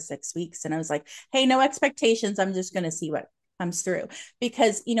readings for 6 weeks, and I was like, hey, no expectations. I'm just going to see what comes through,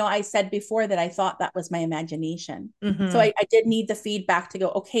 because I said before that I thought that was my imagination. So Mm-hmm. I did need the feedback to go,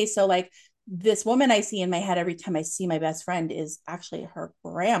 okay, so like this woman I see in my head every time I see my best friend is actually her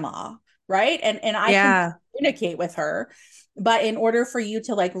grandma, right? And I can Yeah. communicate with her, but in order for you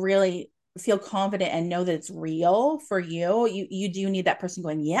to like really feel confident and know that it's real for you, you do need that person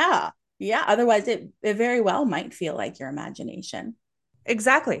going, yeah, yeah. Otherwise, it very well might feel like your imagination.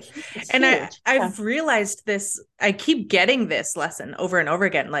 Exactly. It's And huge. Yeah. I've realized this, I keep getting this lesson over and over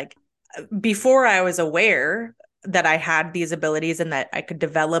again. Like before I was aware that I had these abilities and that I could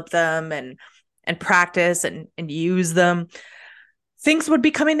develop them and practice and use them, things would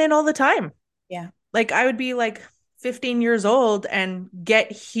be coming in all the time. Yeah. Like I would be like 15 years old and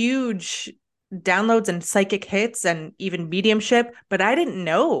get huge downloads and psychic hits and even mediumship, but I didn't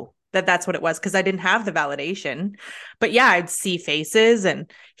know that that's what it was because I didn't have the validation. But yeah, I'd see faces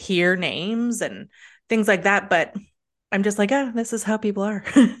and hear names and things like that, but I'm just like, oh, this is how people are.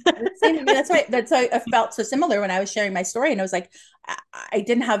 The same. I mean, that's why I felt so similar when I was sharing my story. And I was like, I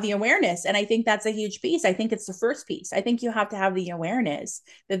didn't have the awareness. And I think that's a huge piece. I think it's the first piece. I think you have to have the awareness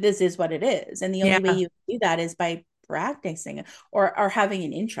that this is what it is. And the only way Yeah. you do that is by practicing or having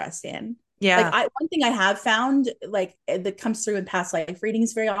an interest in. Like Yeah. one thing I have found like that comes through in past life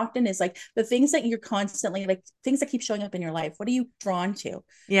readings very often is like the things that you're constantly like things that keep showing up in your life. What are you drawn to? For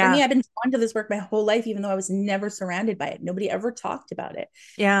me, Yeah. I've been drawn to this work my whole life, even though I was never surrounded by it. Nobody ever talked about it.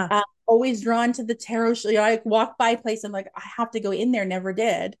 Yeah. Always drawn to the tarot. You know, I walk by a place, I'm like, I have to go in there. Never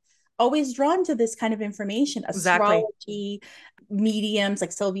did. Always drawn to this kind of information, Exactly. astrology, mediums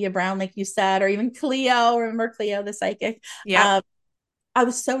like Sylvia Brown, like you said, or even Cleo. Remember Cleo, the psychic? Yep. Um, I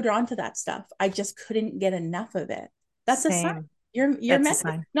was so drawn to that stuff. I just couldn't get enough of it. That's a sign. Same. You're That's a meant to be.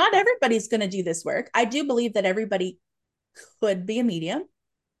 sign. Not everybody's going to do this work. I do believe that everybody could be a medium.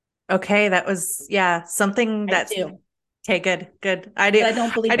 Okay, that was yeah, something I that's do, okay, good, good. but I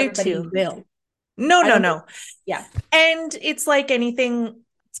don't believe I do everybody too. will. No, I no, don't believe, no. yeah, And it's like anything,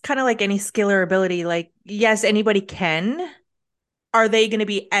 it's kind of like any skill or ability. Like, yes, anybody can. Are they going to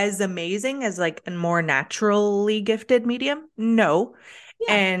be as amazing as like a more naturally gifted medium? No.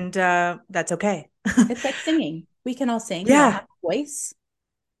 yeah. And that's okay. It's like singing. We can all sing. We all Yeah. have a voice.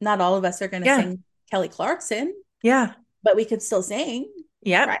 Not all of us are going to Yeah. sing Kelly Clarkson, Yeah. but we could still sing,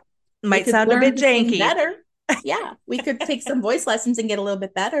 Yep. right? We Might could sound a learn bit to sing janky. better. Yeah, we could take some voice lessons and get a little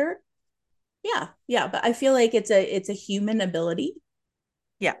bit better. Yeah, yeah, but I feel like it's a human ability.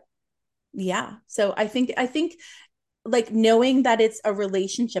 Yeah. Yeah. So I think like knowing that it's a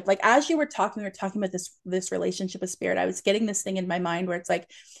relationship, like as you were talking, we were talking about this relationship with spirit. I was getting this thing in my mind where it's like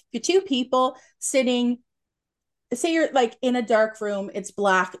you're two people sitting, say you're like in a dark room, it's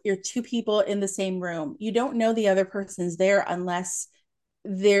black, you're two people in the same room. You don't know the other person's there unless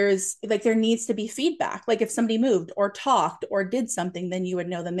there's like there needs to be feedback. Like if somebody moved or talked or did something, then you would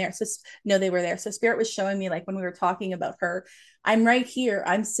know them there. So know they were there. So spirit was showing me like when we were talking about her, I'm right here.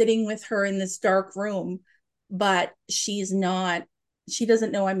 I'm sitting with her in this dark room, but she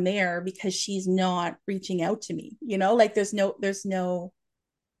doesn't know I'm there because she's not reaching out to me. You know, like there's no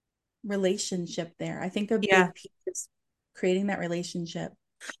relationship there. I think a Yeah. big piece is creating that relationship.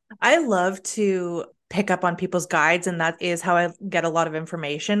 I love to pick up on people's guides, and that is how I get a lot of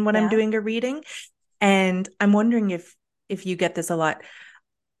information when I'm Yeah. doing a reading. And I'm wondering if you get this a lot.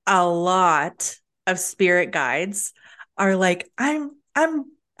 A lot of spirit guides are like, I'm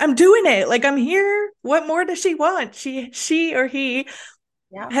doing it. Like I'm here. What more does she want? She or he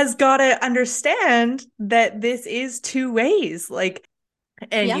Yeah. has got to understand that this is two ways. Like,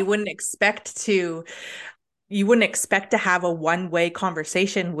 and Yeah. you wouldn't expect to have a one-way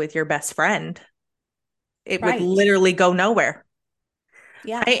conversation with your best friend. It would Right. literally go nowhere.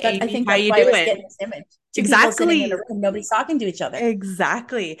 Yeah. Hi, I Amy. think How that's you why I was getting doing? this image. Two people sitting in a Exactly. room, nobody's talking to each other.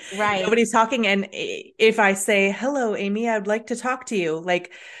 Exactly. Right. Nobody's talking. And if I say, hello, Amy, I'd like to talk to you,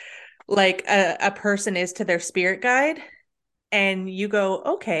 like a person is to their spirit guide, and you go,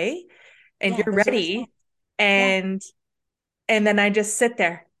 okay, and Yeah. you're There's a response. ready. Yeah. And then I just sit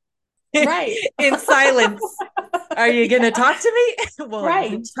there Right. in silence. Are you gonna Yeah. talk to me? Well,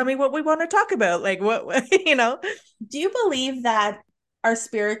 Right. tell me what we want to talk about. Like what you know? Do you believe that our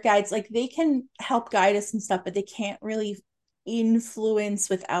spirit guides, like they can help guide us and stuff, but they can't really influence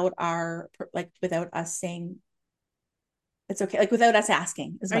without like without us saying it's okay, like without us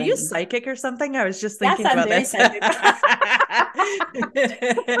asking, is Are what I you mean. psychic or something? I was just Yes, thinking I'm about very this. psychic.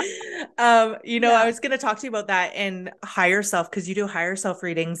 I Yeah. was going to talk to you about that and higher self because you do higher self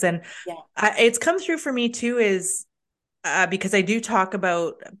readings, and Yeah. it's come through for me too. Is because I do talk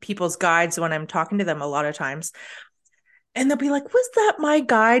about people's guides when I'm talking to them a lot of times, and they'll be like, "Was that my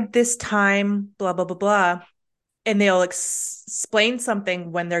guide this time?" Blah blah blah blah, and they'll explain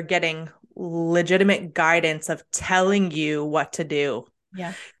something when they're getting legitimate guidance of telling you what to do.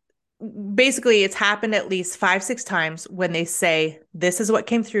 Yeah. Basically it's happened at least 5 6 times when they say this is what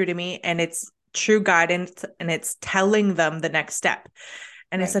came through to me and it's true guidance and it's telling them the next step.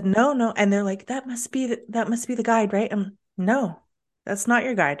 And I Right. said no, no, and they're like that must be the guide, right? No, that's not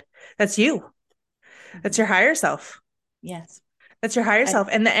your guide. That's you. That's Mhm. your higher self. Yes. That's your higher I, self.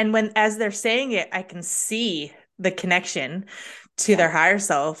 And when as they're saying it, I can see the connection to their yeah. higher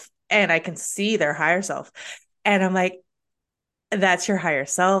self and I can see their higher self. And I'm like, that's your higher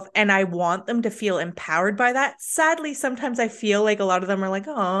self. And I want them to feel empowered by that. Sadly, sometimes I feel like a lot of them are like,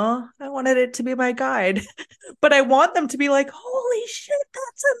 oh, I wanted it to be my guide. But I want them to be like, holy shit,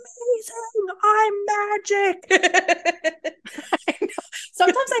 that's amazing. I'm magic.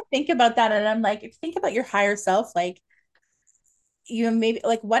 Sometimes I think about that and I'm like, think about your higher self. Like, you maybe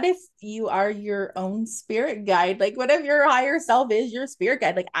like, what if you are your own spirit guide? Like, what if your higher self is your spirit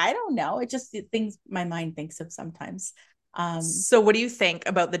guide? Like, I don't know. It just things my mind thinks of sometimes. Um, So, what do you think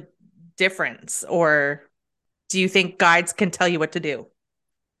about the difference? Or do you think guides can tell you what to do?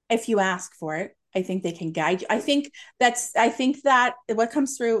 if you ask for it, I think they can guide you. I think that what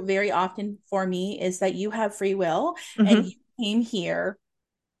comes through very often for me is that you have free will and Mm-hmm. you came here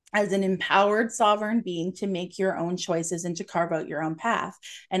as an empowered sovereign being to make your own choices and to carve out your own path.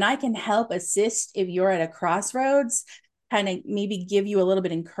 And I can help assist if you're at a crossroads, kind of maybe give you a little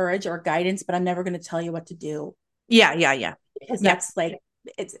bit of encourage or guidance, but I'm never going to tell you what to do Yeah, yeah, yeah. because Yeah. that's like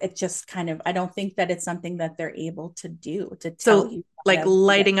it's just kind of I don't think that it's something that they're able to do to tell So you how like to live.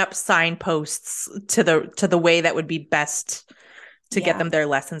 lighting up signposts to the way that would be best to get Yeah. them their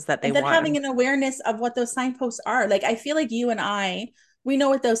lessons that they And then having want. an awareness of what those signposts are. Like I feel like you and we know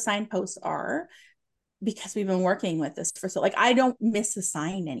what those signposts are because we've been working with this for so like I don't miss a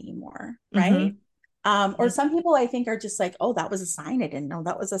sign anymore, right? Mm-hmm. Or some people I think are just like, oh, that was a sign. I didn't know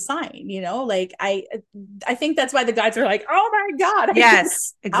that was a sign, like I think that's why the guides are like, oh my God,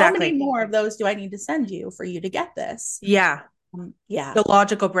 Yes, how many exactly. more of those do I need to send you for you to get this? Yeah. Yeah. The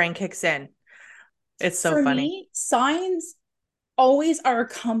logical brain kicks in. It's so For funny. me, signs always are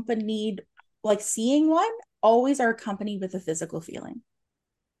accompanied, like seeing one, always are accompanied with a physical feeling.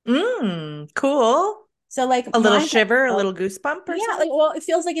 Cool. So like A little my shiver, a whole little goosebump or yeah, like something. well, it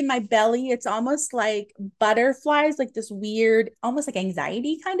feels like in my belly, it's almost like butterflies, like this weird, almost like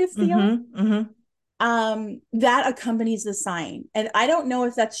anxiety kind of feeling. Mm-hmm. Mm-hmm. That accompanies the sign. And I don't know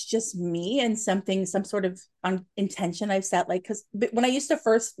if that's just me and some sort of intention I've set, like because when I used to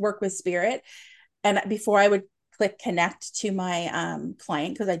first work with spirit and before I would click connect to my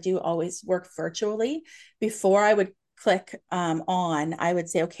client, because I do always work virtually, before I would click on, I would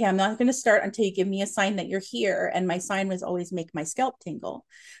say, okay, I'm not going to start until you give me a sign that you're here. And my sign was always make my scalp tingle.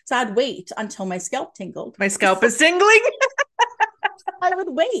 So I'd wait until my scalp tingled. My scalp is tingling. I would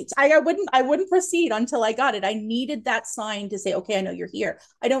wait. I wouldn't proceed until I got it. I needed that sign to say, okay, I know you're here.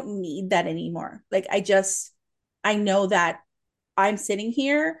 I don't need that anymore. Like I know that I'm sitting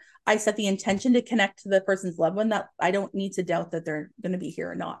here. I set the intention to connect to the person's loved one that I don't need to doubt that they're going to be here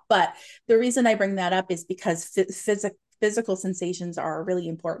or not. But the reason I bring that up is because physical sensations are really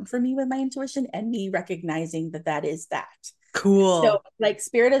important for me with my intuition and me recognizing that that is that. So Cool. like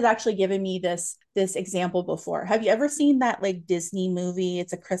spirit has actually given me this example before. Have you ever seen that like Disney movie?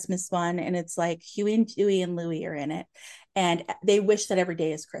 It's a Christmas one and it's like Huey and Dewey and Louie are in it. And they wish that every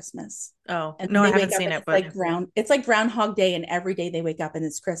day is Christmas. Oh, And no, I they haven't wake up seen and it, but it's like Groundhog Day, and every day they wake up and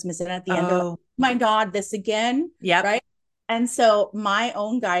it's Christmas. And at the end they're like, oh, oh my God, this again. yep. Right. And so my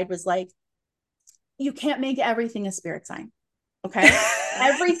own guide was like, you can't make everything a spirit sign. Okay.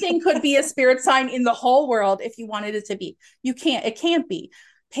 Everything could be a spirit sign in the whole world if you wanted it to be. You can't, it can't be.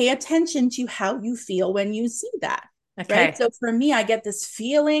 Pay attention to how you feel when you see that. Right. Okay. So for me, I get this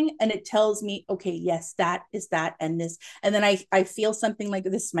feeling and it tells me, okay, yes, that is that and this. And then I feel something like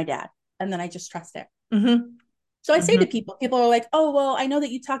this is my dad. And then I just trust it. Mm-hmm. So I say Mm-hmm. to people are like, oh, well, I know that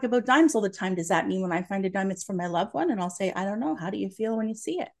you talk about dimes all the time. Does that mean when I find a dime, it's for my loved one? And I'll say, I don't know. How do you feel when you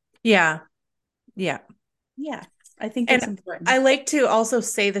see it? Yeah. Yeah. Yeah. I think that's And important. I like to also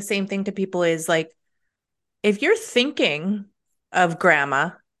say the same thing to people is like, if you're thinking of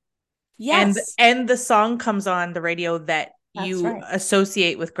grandma Yes, and the song comes on the radio that that's you right.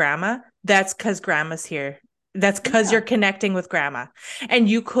 associate with grandma, that's because grandma's here. That's because you're Yeah. connecting with grandma. And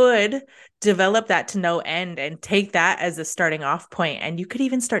you could develop that to no end and take that as a starting off point. And you could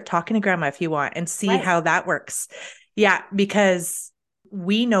even start talking to grandma if you want and see Right. how that works. Yeah, because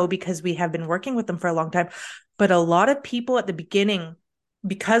we know because we have been working with them for a long time. But a lot of people at the beginning,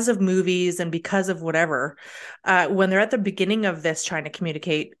 because of movies and because of whatever, when they're at the beginning of this trying to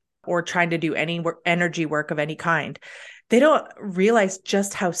communicate or trying to do any energy work of any kind, they don't realize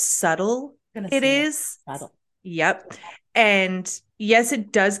just how subtle I'm gonna it say it. is. Subtle. Yep. And yes,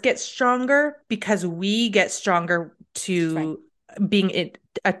 it does get stronger because we get stronger That's right. to being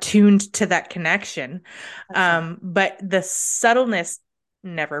attuned to that connection. That's right. But the subtleness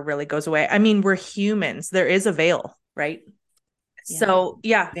never really goes away. I mean, we're humans. There is a veil, right? Yeah. So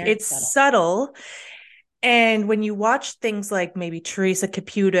yeah, Very it's subtle. subtle And when you watch things like maybe Teresa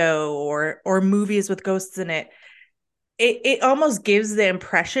Caputo or movies with ghosts in it, it almost gives the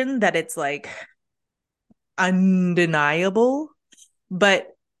impression that it's like undeniable, but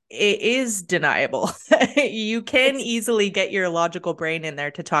it is deniable. You can It's easily get your logical brain in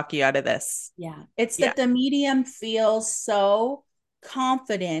there to talk you out of this. Yeah, it's Yeah. that the medium feels so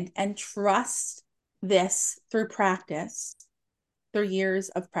confident and trust this through practice, through years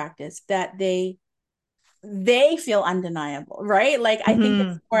of practice, that they feel undeniable, right? Like I think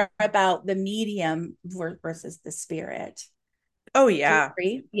it's Mhm. more about the medium versus the spirit. Oh Do you yeah.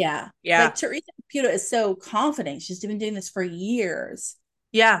 agree? Yeah. Yeah. Like Teresa Computer is so confident. She's been doing this for years.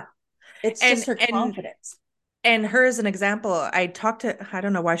 Yeah. It's And just her and confidence. and her as an example, I talked to, I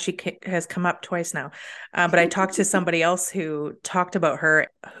don't know why has come up twice now, but I talked to somebody else who talked about her.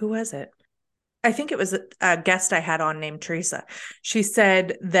 Who was it? I think it was a guest I had on named Teresa. She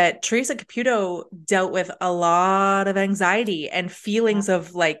said that Teresa Caputo dealt with a lot of anxiety and Yeah. feelings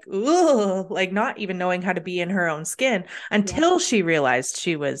of like, ooh, like not even knowing how to be in her own skin Yeah. until she realized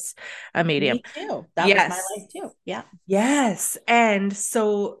she was a medium. Me too. That was my Yes. life too. Yeah. Yes. And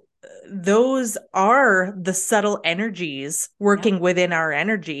so those are the subtle energies Yeah. working within our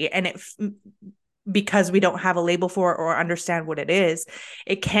energy. And because we don't have a label for it or understand what it is,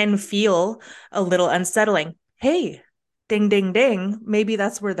 it can feel a little unsettling. Hey, ding, ding, ding. Maybe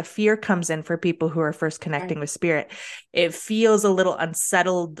that's where the fear comes in for people who are first Right. connecting with spirit. It feels a little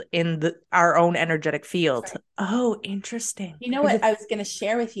unsettled in our own energetic That's field. right. Oh, interesting. You know what I was going to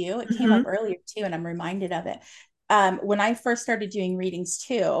share with you? It came up Mhm. earlier too, and I'm reminded of it. When I first started doing readings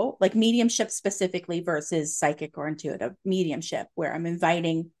too, like mediumship specifically versus psychic or intuitive mediumship, where I'm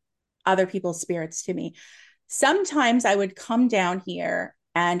inviting other people's spirits to me. Sometimes I would come down here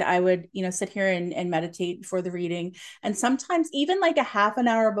and I would, sit here and meditate before the reading. And sometimes even like a half an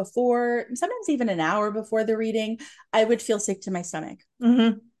hour before, sometimes even an hour before the reading, I would feel sick to my stomach.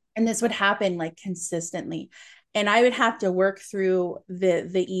 Mhm. And this would happen like consistently, and I would have to work through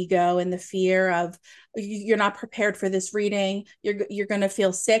the ego and the fear of you're not prepared for this reading, you're going to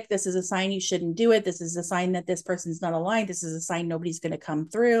feel sick, this is a sign you shouldn't do it, this is a sign that this person's not aligned, this is a sign nobody's going to come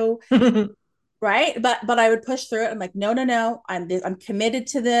through, right? But I would push through it. I'm like, no, no, no, I'm committed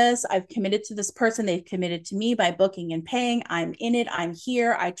to this, I've committed to this person, they've committed to me by booking and paying, I'm in it, I'm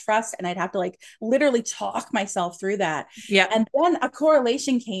here, I trust. And I'd have to like literally talk myself through that. Yeah. And then a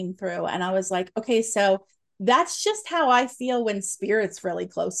correlation came through and I was like, okay, so that's just how I feel when spirit's really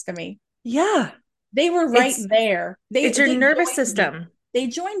close to me. Yeah. They were right It's there. it's your They nervous joined me. system. They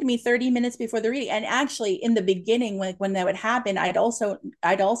joined me 30 minutes before the reading. And actually in the beginning, when that would happen, I'd also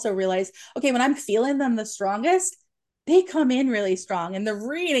realize, okay, when I'm feeling them the strongest, they come in really strong and the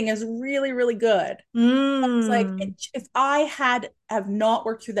reading is really, really good. It's like Mm. if I have not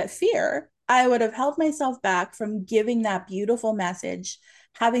worked through that fear, I would have held myself back from giving that beautiful message,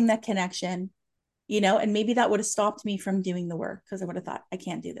 having that connection, and maybe that would have stopped me from doing the work because I would have thought, I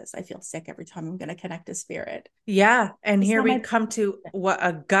can't do this. I feel sick every time I'm going to connect to spirit. Yeah. And It's here not we my, come to what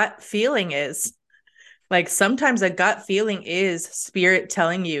a gut feeling is. Like sometimes a gut feeling is spirit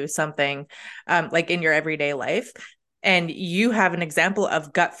telling you something, like in your everyday life. And you have an example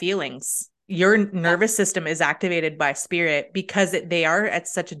of gut feelings. Your yeah, nervous system is activated by spirit because they are at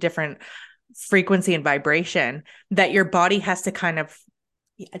such a different frequency and vibration that your body has to kind of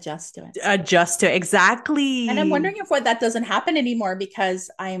adjust to it. adjust to. And I'm Exactly. wondering if what that doesn't happen anymore because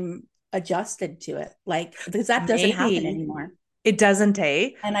I'm adjusted to it. Like, because that doesn't happen Maybe anymore. it doesn't,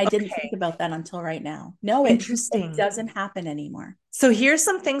 eh? And I didn't think Okay. about that until right now. No, it Interesting. doesn't happen anymore. So here's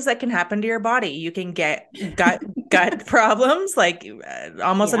some things that can happen to your body. You can get gut problems, like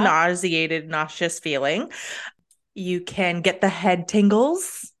almost a Yeah. nauseous feeling. You can get the head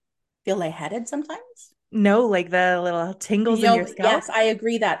tingles. Feel lightheaded sometimes. No, like the little tingles in your scalp. Yes, I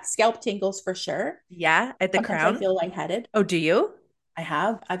agree that scalp tingles for sure. Yeah, at the Sometimes I crown. feel lightheaded. Oh, do you? I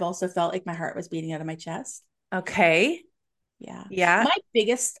have. I've also felt like my heart was beating out of my chest. Okay. Yeah. Yeah. My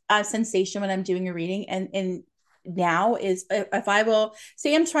biggest sensation when I'm doing a reading and now is if I will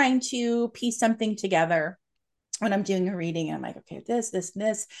say I'm trying to piece something together when I'm doing a reading and I'm like, okay, this, and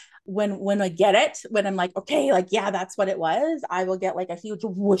this. When I get it, when I'm like, okay, like, yeah, that's what it was, I will get like a huge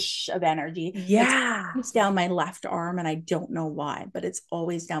whoosh of energy. It's Yeah. always down my left arm and I don't know why, but it's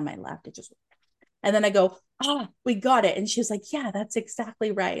always down my left. It just and then I go, we got it. And she was like, yeah, that's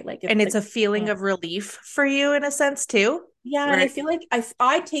exactly right. Like it's And it's like, a feeling of relief for you in a sense too. yeah. And I Where feel like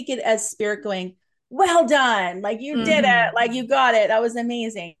I take it as spirit going, well done. Like you did it. Mhm. Like you got it. That was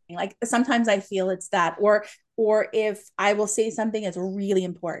amazing. Like sometimes I feel it's that, or if I will say something that's really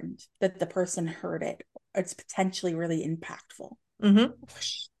important that the person heard it, it's potentially really impactful. Mhm.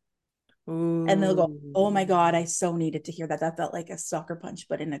 And they'll go, oh my Ooh. God, I so needed to hear that. That felt like a soccer punch,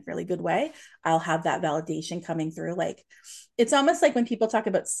 but in a really good way. I'll have that validation coming through. Like it's almost like when people talk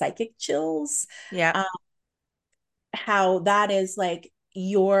about psychic chills, Yeah. um, how that is like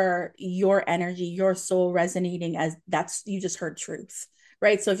your energy, your soul resonating as that's you just heard truth.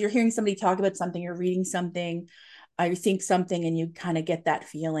 Right. So if you're hearing somebody talk about something, you're reading something, you think something and you kind of get that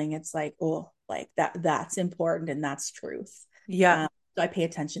feeling, it's like, oh, like that's important and that's truth. Yeah. Um, so I pay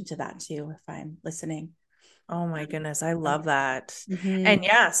attention to that too if I'm listening. Oh my goodness, I Um, love that. mhm. And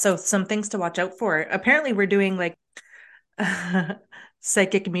yeah, so some things to watch out for. Apparently, we're doing like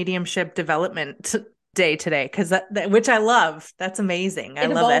psychic mediumship development day today because which I love. That's amazing. I It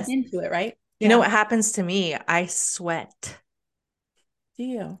love evolved this. into it, right? You know Yeah. what happens to me? I sweat Do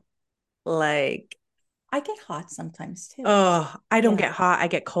you? like, I get hot sometimes too. oh, I don't Yeah. get hot. I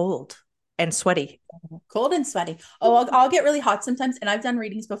get cold and sweaty. Cold and sweaty. Oh, I'll get really hot sometimes. And I've done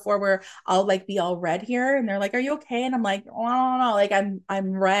readings before where I'll like be all red here and they're like, are you okay? And I'm like, oh, no, no. Like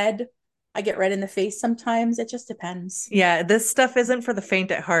I'm red. I get red in the face sometimes. It just depends. Yeah, this stuff isn't for the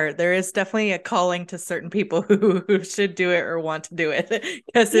faint at heart. There is definitely a calling to certain people who should do it or want to do it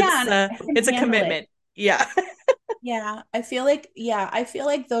because Yeah, and I can it's a handle it. commitment. Yeah. Yeah, I feel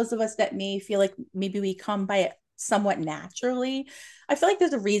like those of us that may feel like maybe we come by it somewhat naturally, I feel like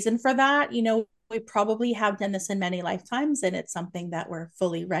there's a reason for that. You know, we probably have done this in many lifetimes, and it's something that we're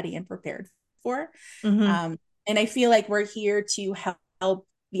fully ready and prepared for. Hmm. Um, and I feel like we're here to help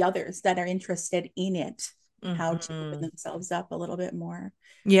the others that are interested in it, how to open Hmm. themselves up a little bit more.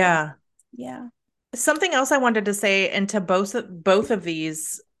 Uh, Yeah. yeah. Something else I wanted to say, and to both of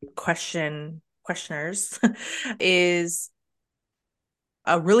these questioners, is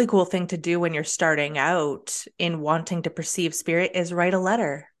a really cool thing to do when you're starting out in wanting to perceive spirit is write a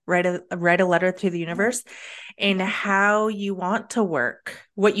letter. Write a letter to the universe in Mhm. how you want to work,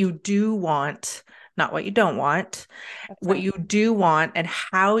 what you do want, not what you don't want, That's what right. you do want, and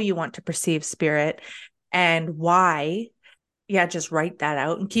how you want to perceive spirit and why. Yeah, just write that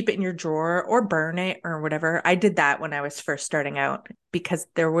out and keep it in your drawer or burn it or whatever. I did that when I was first starting out because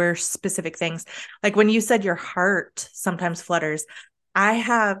there were specific things. Like when you said your heart sometimes flutters, I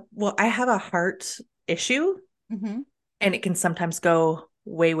have a heart issue Hmm. and it can sometimes go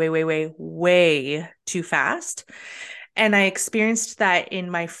way, way, way, way, way too fast. And I experienced that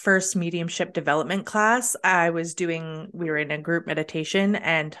in my first mediumship development class. We were in a group meditation,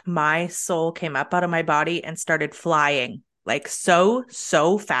 and my soul came up out of my body and started flying like so,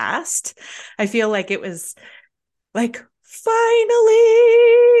 so fast. I feel like it was like,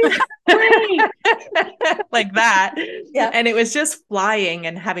 finally, Great. like that. Yeah. And it was just flying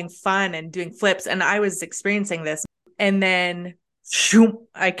and having fun and doing flips. And I was experiencing this. And then shoom,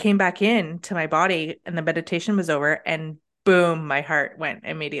 I came back in to my body and the meditation was over and boom, my heart went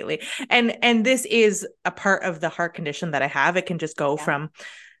immediately. And this is a part of the heart condition that I have. It can just go Yeah. from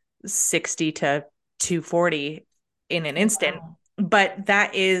 60 to 240 in an instant. Wow. But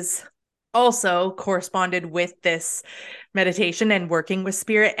that is also corresponded with this meditation and working with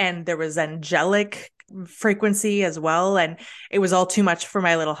spirit. And there was angelic frequency as well. And it was all too much for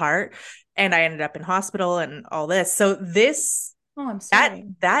my little heart. And I ended up in hospital and all this. So Oh, I'm that sorry.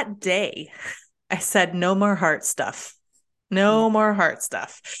 that day, I said, no more heart stuff. Yeah. No more heart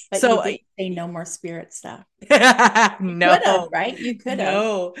stuff. But you So didn't say no more spirit stuff. You could have, no, right? You could have.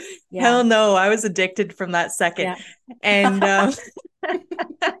 no, hell Yeah. no. I was addicted from that second. Yeah. And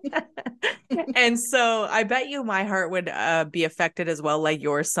and so I bet you my heart would be affected as well, like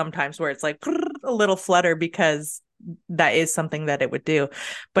yours sometimes, where it's like a little flutter because that is something that it would do.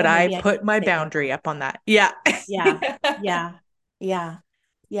 But Well, I maybe I put my say that. boundary up on that. Yeah. Yeah. Yeah. Yeah.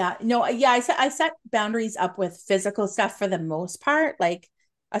 Yeah. No, yeah, I set boundaries up with physical stuff for the most part, like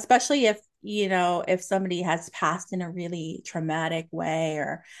especially if, you know, if somebody has passed in a really traumatic way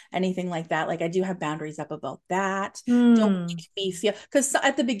or anything like that. Like I do have boundaries up about that. Don't Hmm. make me feel because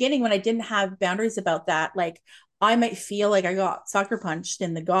at the beginning when I didn't have boundaries about that, like I might feel like I got sucker punched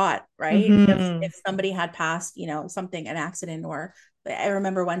in the gut, right? Hmm. If somebody had passed, you know, something, an accident, or I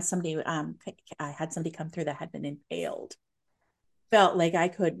remember when somebody I had somebody come through that had been impaled, felt like I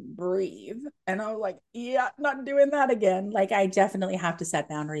couldn't breathe. And I was like, yeah, not doing that again. Like I definitely have to set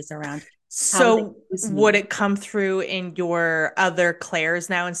boundaries around how they So use would me. it come through in your other clairs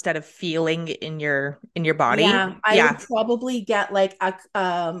now instead of feeling in your Yeah, body? I would Yeah. probably get like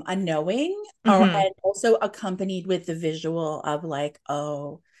a knowing, or Hmm. and also accompanied with the visual of like,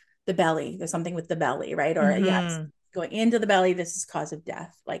 oh, the belly. There's something with the belly, right? Or yeah, it's Hmm. going into the belly. This is cause of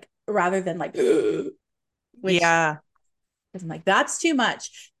death. Like rather than like, which Yeah. I'm like, that's too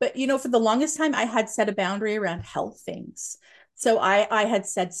much. But you know, for the longest time, I had set a boundary around health things. So I had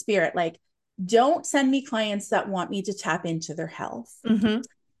said, Spirit, like, don't send me clients that want me to tap into their health. Mm-hmm.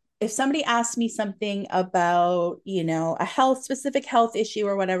 If somebody asks me something about, a health specific health issue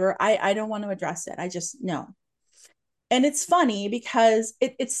or whatever, I don't want to address it. I just no. And it's funny because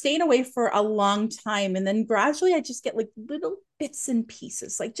it stayed away for a long time. And then gradually I just get like little bits and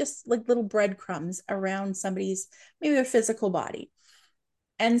pieces, like just like little breadcrumbs around somebody's maybe their physical body.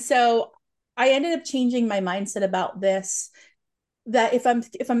 And so I ended up changing my mindset about this, that if I'm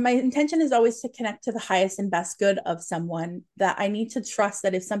my intention is always to connect to the highest and best good of someone, that I need to trust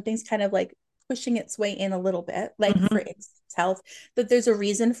that if something's kind of like pushing its way in a little bit, like for Mm-hmm. its health, that there's a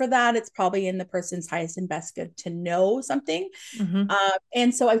reason for that. It's probably in the person's highest and best good to know something. Mm-hmm.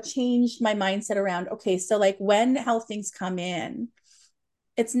 And so I've changed my mindset around, okay, so like when health things come in,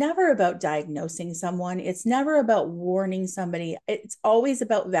 it's never about diagnosing someone. It's never about warning somebody. It's always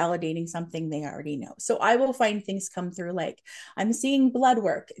about validating something they already know. So I will find things come through like, I'm seeing blood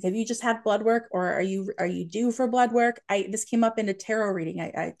work. Have you just had blood work, or are you due for blood work? This came up in a tarot reading.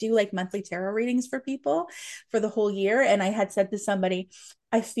 I do like monthly tarot readings for people for the whole year. And I had said to somebody,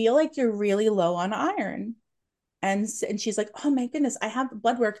 I feel like you're really low on iron. And she's like, oh my goodness, I have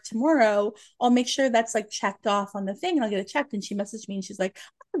blood work tomorrow. I'll make sure that's like checked off on the thing and I'll get it checked. And she messaged me and she's like,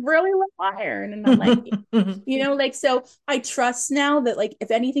 I'm really low iron. And I'm like, like, so I trust now that like if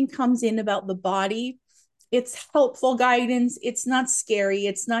anything comes in about the body, it's helpful guidance. It's not scary.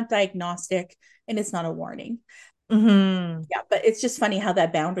 It's not diagnostic, and it's not a warning. Mm-hmm. Yeah, but it's just funny how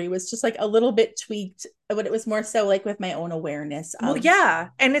that boundary was just like a little bit tweaked, but it was more so like with my own awareness Well, of, yeah.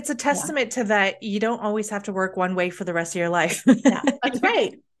 And it's a yeah, testament to that you don't always have to work one way for the rest of your life. yeah, that's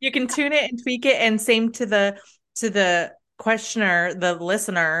right. You can tune it and tweak it. And same to the questioner, the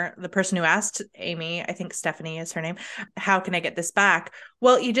listener, the person who asked Amy, I think Stephanie is her name, how can I get this back?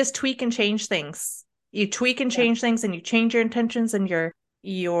 Well, you just tweak and change things. You tweak and Yeah. change things and you change your intentions and your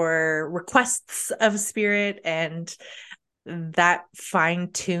requests of spirit, and that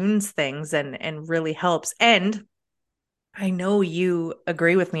fine tunes things and really helps. And I know you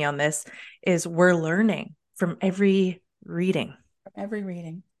agree with me on this, is we're learning from every reading. Every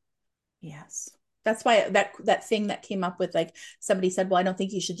reading. Yes. That's why that thing that came up with like somebody said, well, I don't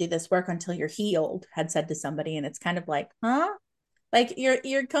think you should do this work until you're healed, had said to somebody. And it's kind of like, huh? Like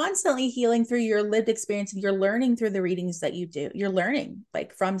you're constantly healing through your lived experience, and you're learning through the readings that you do. You're learning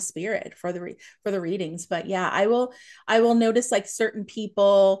like from spirit for the readings. But yeah, I will notice like certain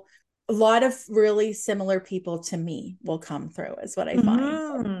people, a lot of really similar people to me will come through, is what I find.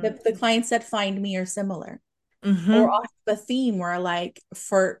 Mm-hmm. The clients that find me are similar, or Mm-hmm. off the theme where like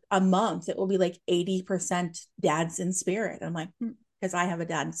for a month it will be like 80% dads in spirit. I'm like, because I have a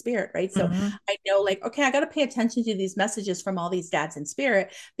dad in spirit, right? So Mm-hmm. I know like, okay, I got to pay attention to these messages from all these dads in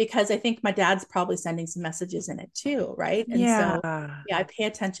spirit, because I think my dad's probably sending some messages in it too, right? And so Yeah. yeah, I pay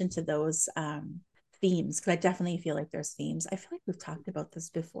attention to those themes, because I definitely feel like there's themes. I feel like we've talked about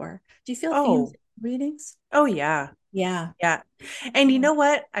this before. Do you feel themes Oh, in readings? oh yeah. Yeah. Yeah. And you Yeah. know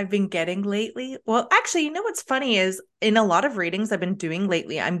what I've been getting lately? Well, actually, you know what's funny is in a lot of readings I've been doing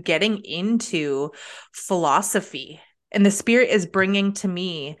lately, I'm getting into philosophy. And the spirit is bringing to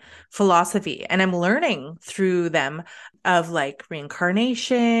me philosophy. And I'm learning through them of like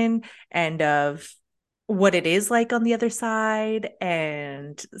reincarnation and of what it is like on the other side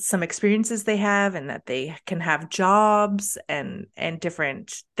and some experiences they have, and that they can have jobs and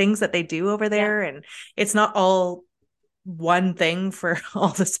different things that they do over Yeah. there. And it's not all one thing for all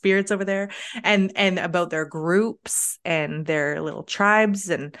the spirits over there, and about their groups and their little tribes,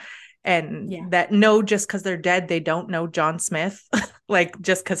 and Yeah. that no, just because they're dead they don't know John Smith, like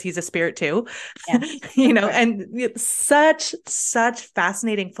just because he's a spirit too. Yes. You That's know, right. and such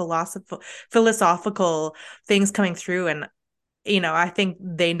fascinating philosophical things coming through. And I think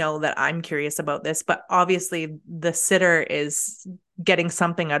they know that I'm curious about this, but obviously the sitter is getting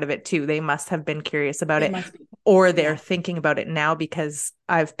something out of it too. They must have been curious about They it, must be. or they're Yeah. thinking about it now because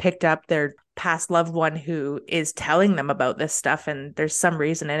I've picked up their past loved one who is telling them about this stuff, and there's some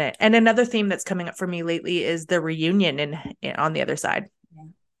reason in it. And another theme that's coming up for me lately is the reunion in on the other side. Yeah.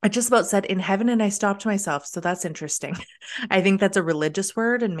 I just about said in heaven and I stopped myself, so that's interesting. I think that's a religious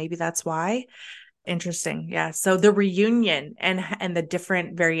word, and maybe that's why. Interesting. Yeah. So the reunion and the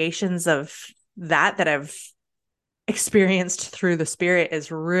different variations of that I've experienced through the spirit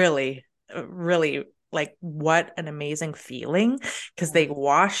is really, really like what an amazing feeling, because Yeah. they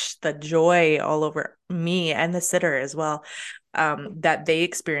wash the joy all over me and the sitter as well, that they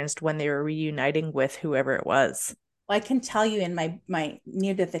experienced when they were reuniting with whoever it was. Well, I can tell you in my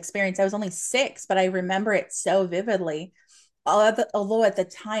near death experience, I was only 6, but I remember it so vividly. Although at the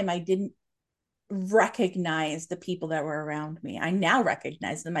time I didn't recognize the people that were around me. I now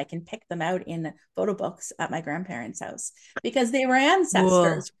recognize them. I can pick them out in photo books at my grandparents' house because they were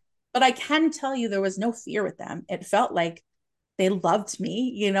Cool. ancestors. But I can tell you there was no fear with them. It felt like they loved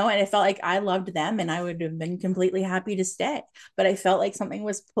me, and it felt like I loved them and I would have been completely happy to stay. But I felt like something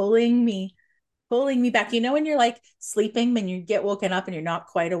was pulling me back. When you're like sleeping and you get woken up and you're not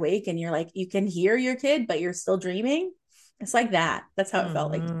quite awake and you're like, you can hear your kid, but you're still dreaming. It's like that. That's how it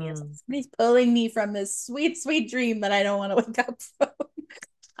felt like to me. It's like Hmm. somebody's pulling me from this sweet, sweet dream that I don't want to wake up from.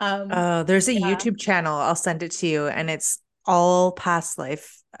 There's a Yeah, YouTube channel. I'll send it to you, and it's all past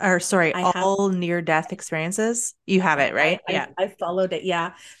life, or sorry, I have. all near death experiences. You have Yeah, it, right? Yeah. I followed it.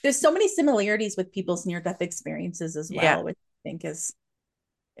 Yeah, there's so many similarities with people's near death experiences as Yeah. well, which I think is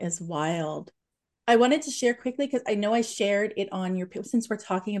wild. I wanted to share quickly because I know I shared it on your, since we're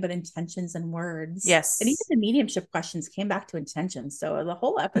talking about intentions and words, and even Yes. the mediumship questions came back to intentions. So the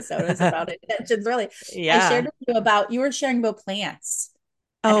whole episode is about intentions, really. I shared Yeah. with you about, you were sharing about plants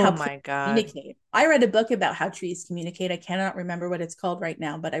and Oh how plants my God. communicate. I read a book about how trees communicate. I cannot remember what it's called right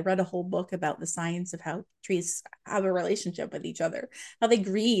now, but I read a whole book about the science of how trees have a relationship with each other, how they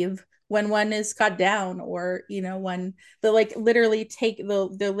grieve when one is cut down, or when they'll like literally take they'll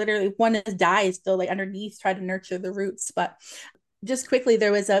literally, one dies, they'll like underneath try to nurture the roots. But just quickly,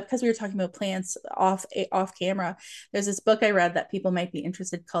 there was a, because we were talking about plants off camera, there's this book I read that people might be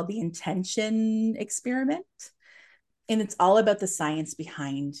interested called The Intention Experiment, and it's all about the science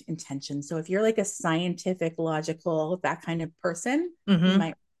behind intention. So if you're like a scientific, logical, that kind of person, you Mm-hmm.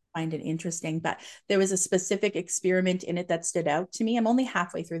 might find it interesting. But there was a specific experiment in it that stood out to me. I'm only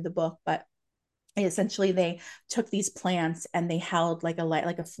halfway through the book, but essentially they took these plants and they held like a light,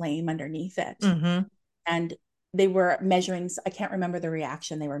 like a flame underneath it, Mm-hmm. and they were measuring, I can't remember the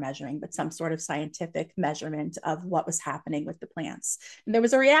reaction they were measuring, but some sort of scientific measurement of what was happening with the plants. And there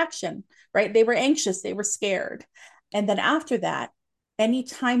was a reaction, right? They were anxious, they were scared. And then after that,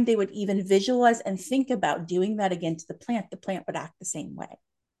 anytime they would even visualize and think about doing that again to the plant would act the same way.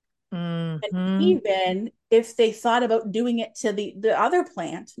 And Mm-hmm. even if they thought about doing it to the other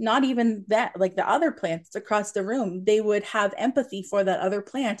plant, not even that, like the other plants across the room, they would have empathy for that other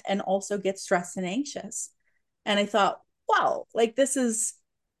plant and also get stressed and anxious. And I thought, wow, like this is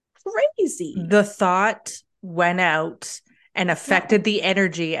crazy. The thought went out and The thought, affected the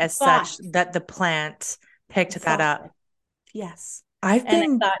energy as such thought, that the plant picked the that thought. up. Yes. I've And I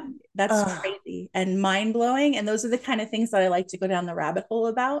been, thought that's uh, crazy and mind blowing. And those are the kind of things that I like to go down the rabbit hole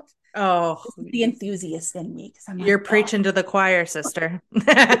about. oh, This is the enthusiast in me because I'm you're like, oh, preaching to the choir, sister.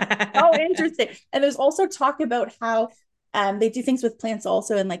 so interesting. And there's also talk about how they do things with plants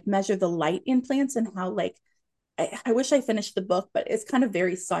also, and like measure the light in plants, and how like I wish I finished the book, but it's kind of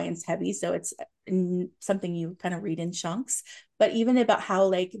very science heavy, so it's something you kind of read in chunks. But even about how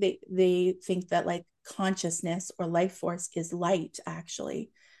like they think that like consciousness or life force is light, actually,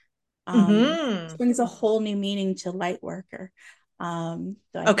 which Hmm. brings a whole new meaning to light worker. So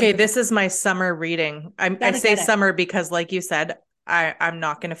I Okay, think about, this is my summer reading. I gotta say get it. summer because, like you said, I'm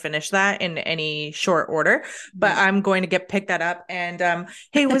not going to finish that in any short order, but No. I'm going to pick that up. And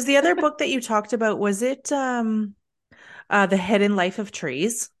hey, was the other book that you talked about, was it The Hidden Life of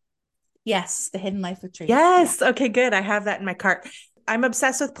Trees? Yes, the hidden life of trees. Yeah. Yes. Okay, good. I have that in my cart. I'm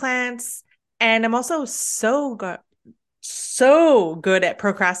obsessed with plants, and I'm also so good at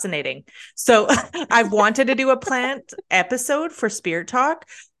procrastinating. So I've wanted to do a plant episode for Spirit Talk,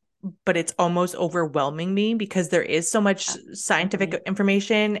 but it's almost overwhelming me because there is so much scientific Totally.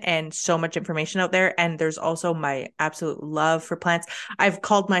 information and so much information out there. And there's also my absolute love for plants. I've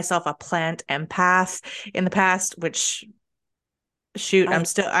called myself a plant empath in the past, which shoot, I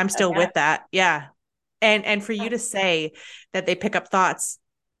I'm still yeah. with that. Yeah. And for you to say that they pick up thoughts,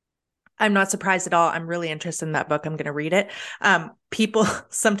 I'm not surprised at all. I'm really interested in that book. I'm going to read it. People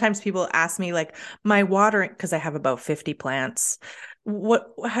sometimes people ask me like my watering because I have about 50 plants.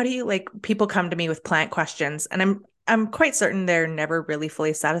 How do you like people come to me with plant questions and I'm quite certain they're never really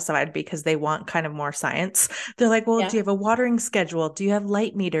fully satisfied because they want kind of more science. They're like, "Well, do Yeah. you have a watering schedule? Do you have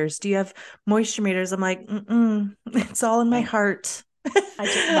light meters? Do you have moisture meters?" I'm like, "Mm-mm. It's all in my Right. heart." I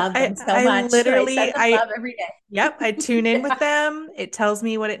just love them so I much. I send literally them love every yep, I tune in with day. them. It tells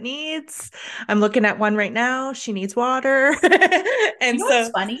me what it needs. I'm looking at one right now. She needs water. You And know what's so,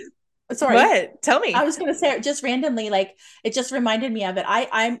 funny? Sorry. what? Tell I me. was gonna say just randomly, like it just reminded me of it.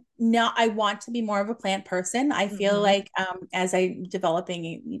 I'm not, I want to be more of a plant person. I feel Hmm. like as I'm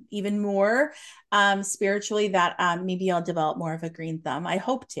developing even more spiritually, that maybe I'll develop more of a green thumb. I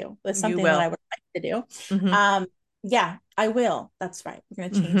hope to. That's You something that I will. would like to do. Hmm. Um Yeah, I will. That's right. We're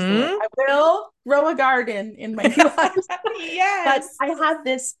going to change the word. Mm-hmm. I will grow a garden in my new house. But Yes. I have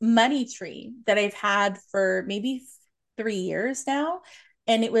this money tree that I've had for maybe 3 years now.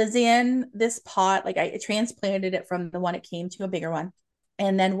 And it was in this pot. Like I transplanted it from the one it came to a bigger one.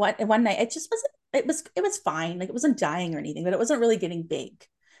 And then one night it just wasn't, it was fine. Like it wasn't dying or anything, but it wasn't really getting big.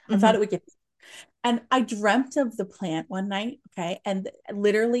 I thought Mm-hmm. it would get, and I dreamt of the plant one night, okay? And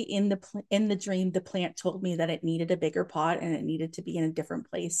literally in the dream the plant told me that it needed a bigger pot and it needed to be in a different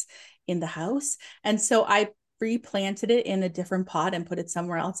place in the house. And so I replanted it in a different pot and put it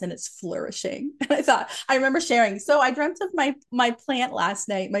somewhere else, and it's flourishing. And I thought, I remember sharing. So I dreamt of my plant last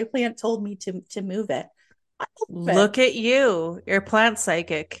night. My plant told me to move it. I love it. Look at you. You're plant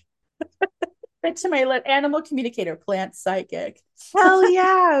psychic. Fit to my animal communicator, plant psychic. Hell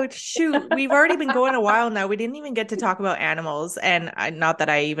yeah. Shoot. We've already been going a while now. We didn't even get to talk about animals. And not that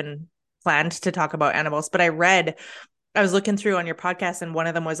I even planned to talk about animals, but I was looking through on your podcast and one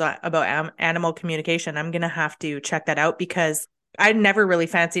of them was about animal communication. I'm going to have to check that out because I never really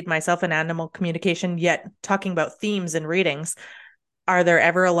fancied myself in animal communication yet. Talking about themes and readings, are there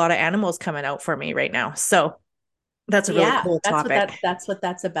ever a lot of animals coming out for me right now? So that's a really Yeah, cool topic. that's what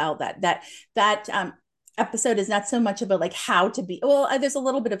that's about. That episode is not so much about like how to be. Well, there's a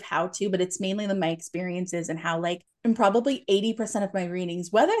little bit of how to, but it's mainly my experiences and how, like, in probably 80% of my readings,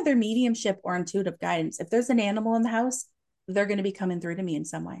 whether they're mediumship or intuitive guidance, if there's an animal in the house, they're going to be coming through to me in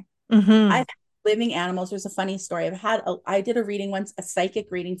some way. Mm-hmm. I've had living animals. There's a funny story. I did a reading once, a psychic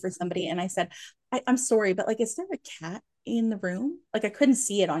reading for somebody, and I said, I'm sorry, but like, is there a cat in the room? Like, I couldn't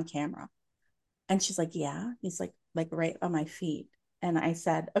see it on camera. And she's like, yeah. He's like right on my feet. And I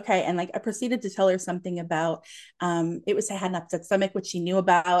said, okay. And like, I proceeded to tell her something about, I had an upset stomach, which she knew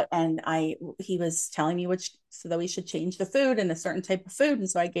about. And he was telling me so that we should change the food and a certain type of food. And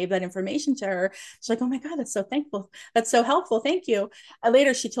so I gave that information to her. She's like, oh my God, that's so thankful. That's so helpful. Thank you.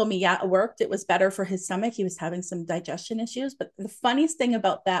 Later, she told me, yeah, it worked. It was better for his stomach. He was having some digestion issues. But the funniest thing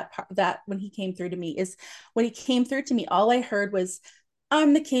about that when he came through to me is when he came through to me, all I heard was,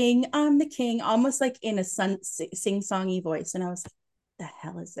 I'm the king, almost like in a sing-songy voice. And I was like, the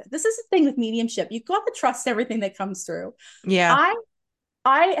hell is it? This is the thing with mediumship. You got to trust everything that comes through. Yeah. I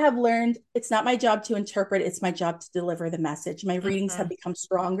I have learned it's not my job to interpret, it's my job to deliver the message. My readings have Mhm. become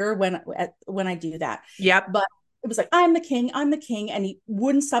stronger when I do that. Yep. But it was like, I'm the king. And he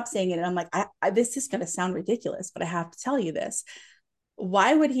wouldn't stop saying it. And I'm like, this is going to sound ridiculous, but I have to tell you this.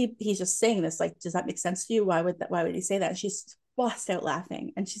 Why would he's just saying this? Like, does that make sense to you? Why would he say that? And she's bust out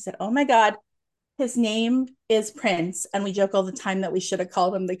laughing. And she said, oh my God, his name is Prince. And we joke all the time that we should have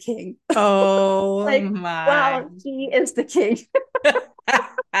called him the king. Oh Like, my. well, he is the king.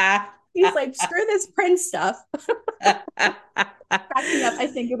 He's like, screw this Prince stuff. Cracks me up. I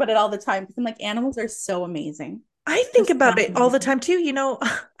think about it all the time because I'm like, animals are so amazing. I think Just about beyond it all the amazing. time too.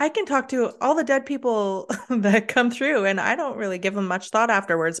 I can talk to all the dead people that come through, and I don't really give them much thought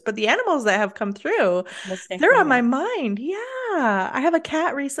afterwards. But the animals that have come through, We'll stick they're with on my you. mind. Yeah. I have a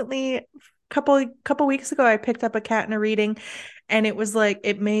cat recently. Couple weeks ago, I picked up a cat in a reading, and it was like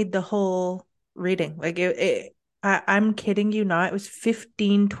it made the whole reading. I'm kidding you not. It was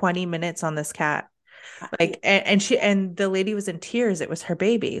 15-20 minutes on this cat. Yeah, Like, and the lady was in tears. It was her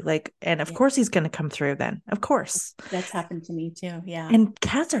baby. Like, and of yeah. course he's going to come through then. Of course. That's happened to me too. Yeah. And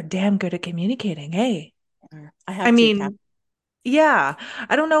cats are damn good at communicating. Hey, I I have two cats. mean, yeah,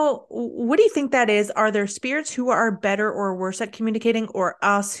 I don't know. What do you think that is? Are there spirits who are better or worse at communicating, or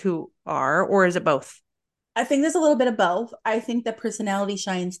us who are, or is it both? I think there's a little bit of both. I think that personality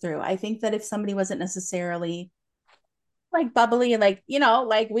shines through. I think that if somebody wasn't necessarily like bubbly and like,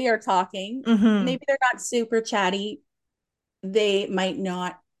 like we are talking, Mm-hmm. maybe they're not super chatty, they might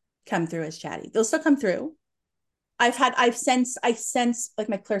not come through as chatty. They'll still come through. I sense like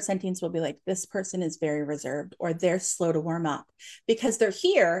my clairsentience will be like, this person is very reserved or they're slow to warm up because they're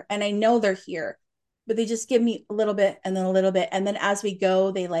here and I know they're here, but they just give me a little bit and then a little bit. And then as we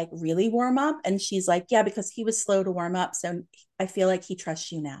go, they like really warm up. And she's like, yeah, because he was slow to warm up. So I feel like he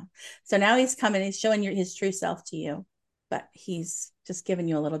trusts you now. So now he's coming, he's showing his true self to you, but he's just giving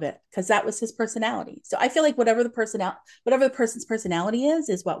you a little bit because that was his personality. So I feel like whatever the person's personality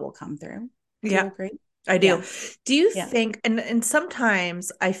is what will come through. Do you Yeah, agree? I do. Yeah. Do you Yeah. think, and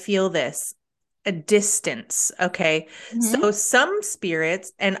sometimes I feel this, a distance, okay? Mm-hmm. So some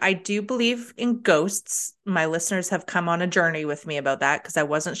spirits, and I do believe in ghosts. My listeners have come on a journey with me about that because I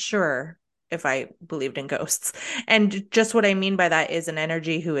wasn't sure if I believed in ghosts. And just what I mean by that is an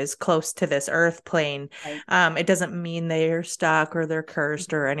energy who is close to this earth plane. Right. It doesn't mean they're stuck or they're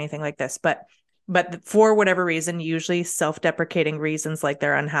cursed or anything like this, but But for whatever reason, usually self-deprecating reasons, like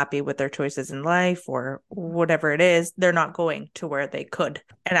they're unhappy with their choices in life or whatever it is, they're not going to where they could.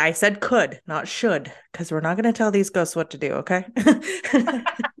 And I said could, not should, because we're not going to tell these ghosts what to do, okay?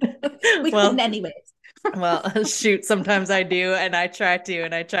 We couldn't well, anyways. well, shoot, sometimes I do, and I try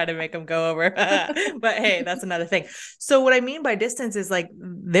to make them go over. But hey, that's another thing. So what I mean by distance is like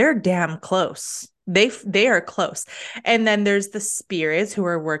they're damn close. They are close. And then there's the spirits who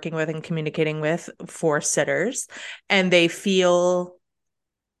are working with and communicating with force sitters, and they feel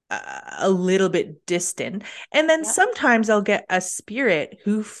a little bit distant. And then Yeah. sometimes I'll get a spirit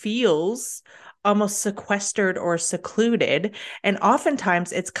who feels almost sequestered or secluded. And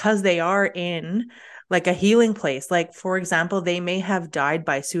oftentimes it's because they are in like a healing place. Like, for example, they may have died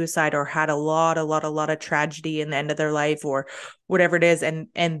by suicide or had a lot of tragedy in the end of their life or whatever it is. And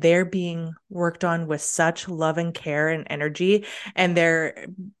they're being worked on with such love and care and energy. And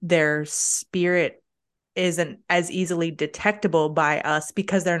their spirit isn't as easily detectable by us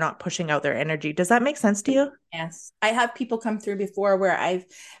because they're not pushing out their energy. Does that make sense to you? Yes. I have people come through before where I've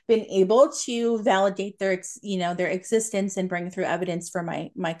been able to validate their existence and bring through evidence for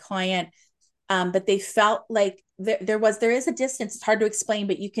my client. But they felt like there is a distance. It's hard to explain,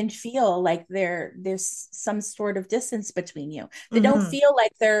 but you can feel like there's some sort of distance between you. They don't Mm-hmm. feel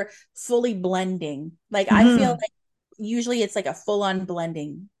like they're fully blending. Like I feel Mm-hmm. like usually it's like a full-on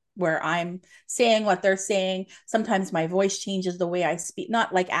blending where I'm saying what they're saying. Sometimes my voice changes the way I speak,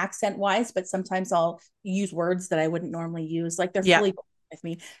 not like accent wise, but sometimes I'll use words that I wouldn't normally use. Like they're Yeah. fully with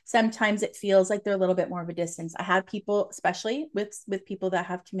me. Sometimes it feels like they're a little bit more of a distance. I have people, especially with people that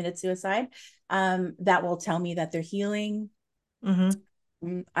have committed suicide, that will tell me that they're healing.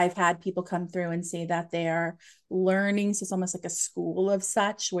 Mm-hmm. I've had people come through and say that they are learning. So it's almost like a school of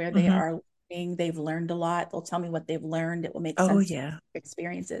such where they Mm-hmm. are learning. They've learned a lot. They'll tell me what they've learned. It will make Oh, sense to yeah.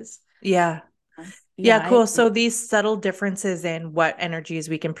 experiences. Yeah. Yeah, Yeah, I cool. agree. So these subtle differences in what energies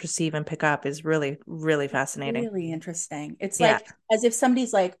we can perceive and pick up is really, really fascinating. Really interesting. It's Yeah. like as if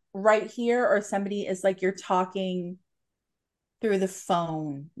somebody's like right here, or somebody is like you're talking through the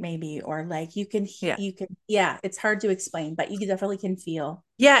phone, maybe, or like Yeah. yeah, it's hard to explain, but you definitely can feel.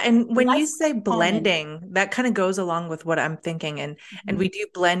 Yeah, and And when you that's say common. blending, that kind of goes along with what I'm thinking and Mhm. we do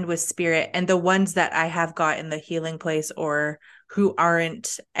blend with spirit and the ones that I have got in the healing place or who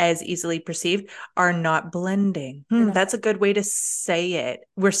aren't as easily perceived are not blending. They're not. That's a good way to say it.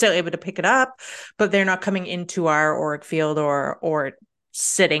 We're still able to pick it up, but they're not coming into our auric field or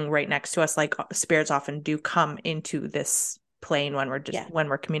sitting right next to us like spirits often do come into this plane Yeah, when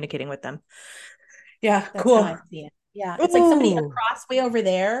we're communicating with them. Yeah, that's how cool. I see it. Yeah, it's like somebody Ooh. across way over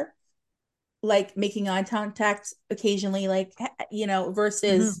there, like making eye contact occasionally, like Hmm.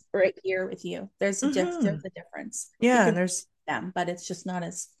 versus right here with you. Hmm. There's a difference. You Yeah, and can there's them, but it's just not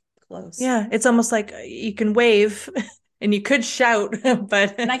as close. yeah, it's almost like you can wave and you could shout, And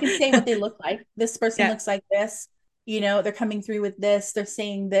but I can say what they look like. This person yeah. looks like this. They're coming through with this, they're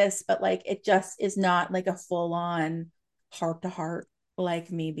saying this, but like it just is not like a full on heart to heart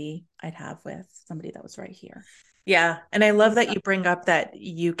like maybe I'd have with somebody that was right here. Yeah, and I love that you bring up that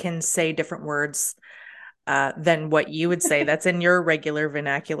you can say different words than what you would say. That's in your regular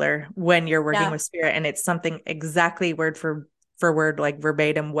vernacular when you're working Yeah, with spirit, and it's something exactly word for word, like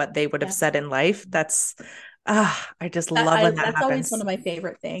verbatim, what they would have yeah. said in life. That's I just love when that That's always one happens. of my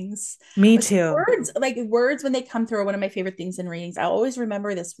favorite things. Me But too. words when they come through are one of my favorite things in readings. I always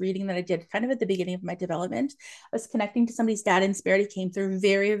remember this reading that I did kind of at the beginning of my development. I was connecting to somebody's dad in spirit. He came through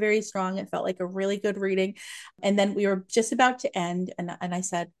very, very strong. It felt like a really good reading. And then we were just about to end, and I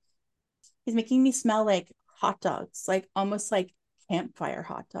said, he's making me smell like hot dogs, like almost like campfire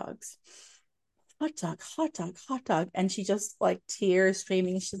hot dogs. Hot dog, hot dog, hot dog. And she just like tears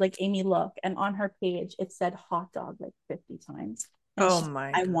streaming. She's like, Amy, look. And on her page, it said hot dog like 50 times. And Oh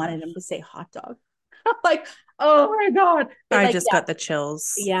my I wanted gosh. him to say hot dog. I'm like, oh my God. But I like, just got the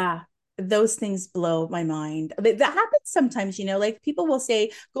chills. yeah, those things blow my mind. That happens sometimes, like people will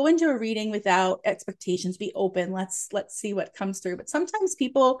say, go into a reading without expectations, be open. Let's see what comes through. But sometimes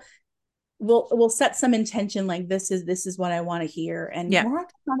people will set some intention like this is what I want to hear. And Yeah. more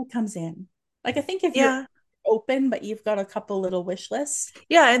often than not, it comes in. Like I think if you're Yeah. open, but you've got a couple little wish lists.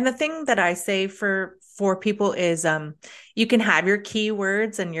 Yeah, and the thing that I say for people is you can have your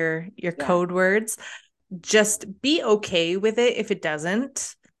keywords and your Yeah. code words. Just be okay with it if it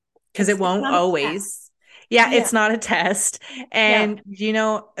doesn't, because it It's won't not a test. always. Yeah, Yeah. it's not a test. Yeah. And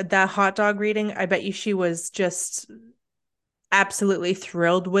the hot dog reading, I bet you she was just absolutely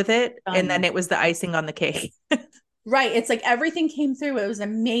thrilled with it. And then Done. it was the icing on the cake. Right. It's like everything came through. It was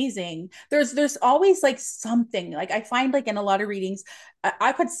amazing. There's always like something. Like I find like in a lot of readings,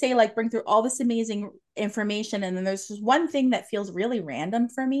 I could say like bring through all this amazing information, and then there's just one thing that feels really random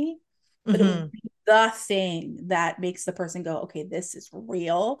for me, but it will Hmm. be the thing that makes the person go, okay, this is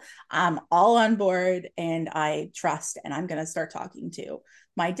real. I'm all on board and I trust, and I'm gonna start talking to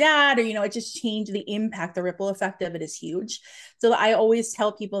my dad, or it just changed the impact, the ripple effect of it is huge. So I always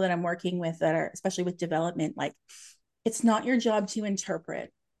tell people that I'm working with that are especially with development, like it's not your job to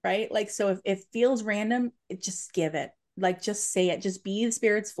interpret, right? Like, so if it feels random, just give it, like, just say it, just be the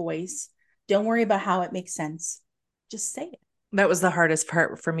spirit's voice. Don't worry about how it makes sense. Just say it. That was the hardest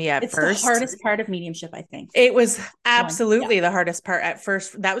part for me at It's the first. hardest part of mediumship, I think. It was One. Yeah. absolutely the hardest part at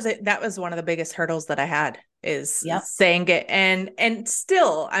first. That was it. That was one of the biggest hurdles that I had, is Yep. saying it. And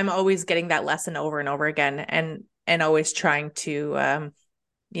still I'm always getting that lesson over and over again, and always trying to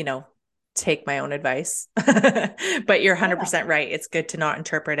you know, take my own advice. But you're Yeah. 100% right. It's good to not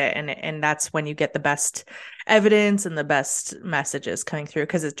interpret it, and that's when you get the best evidence and the best messages coming through,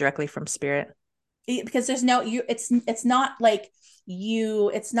 because it's directly from spirit. Because there's no you it's not like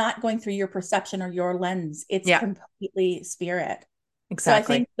it's not going through your perception or your lens. It's Yeah, completely spirit. So I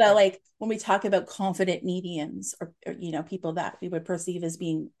exactly. think that like when we talk about confident mediums, or people that we would perceive as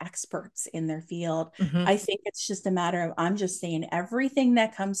being experts in their field, Hmm. I think it's just a matter of I'm just saying everything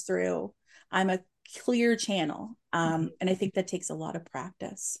that comes through, I'm a clear channel. And I think that takes a lot of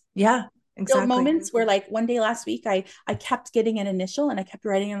practice. Yeah, Still exactly. moments where like one day last week I kept getting an initial and I kept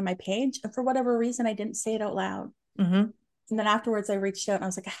writing it on my page, and for whatever reason I didn't say it out loud. Hmm. And then afterwards I reached out and I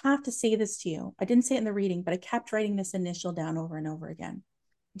was like, I have to say this to you. I didn't say it in the reading, but I kept writing this initial down over and over again.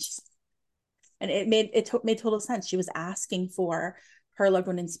 And it made total sense. She was asking for her loved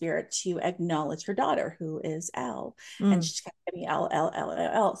one in spirit to acknowledge her daughter, who is L, and Mm. she kept giving me L L L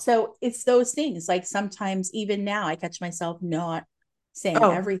L L. So it's those things. Like sometimes even now, I catch myself not saying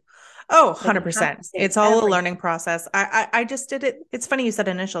Oh, everything. oh, Like I have 100%. to say It's all a everything. learning process. I just did it. It's funny you said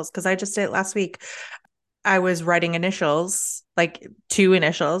initials, because I just did it last week. I was writing initials, like two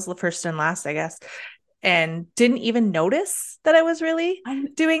initials, the first and last, I guess, and didn't even notice that I was really I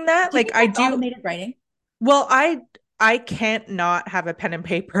doing that. Do you Like think I that's do. automated writing? Well, I can't not have a pen and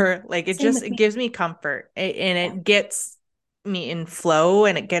paper. Like Same it with me. gives me comfort, and Yeah, it gets me in flow,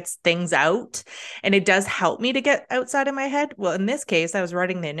 and it gets things out, and it does help me to get outside of my head. Well, in this case, I was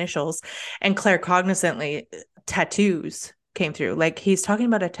writing the initials, and claircognizantly tattoos came through. Like he's talking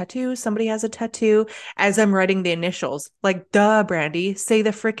about a tattoo, somebody has a tattoo, as I'm writing the initials. Like, duh, Brandy, say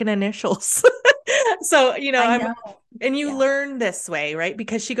the freaking initials. So, I I'm, know. and you Yeah, learn this way, right?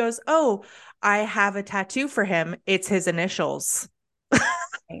 Because she goes, oh, I have a tattoo for him. It's his initials.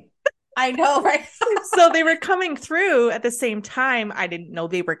 right. I know, right? So they were coming through at the same time. I didn't know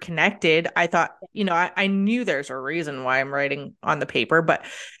they were connected. I thought, I knew there's a reason why I'm writing on the paper, but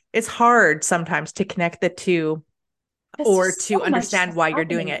it's hard sometimes to connect the two, There's or just to so much understand that's why you're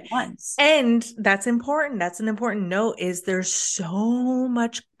doing happening it. at once. And that's important. That's an important note, is there's so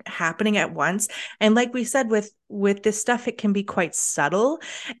much happening at once. And like we said, with this stuff, it can be quite subtle.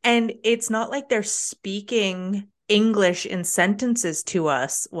 And it's not like they're speaking English in sentences to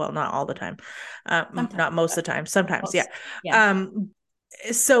us. Well, not all the time. Sometimes, Not most but of the time. Sometimes, yeah. most, yeah, Um,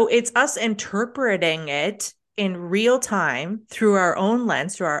 so it's us interpreting it in real time through our own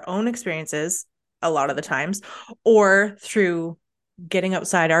lens, through our own experiences, a lot of the times, or through getting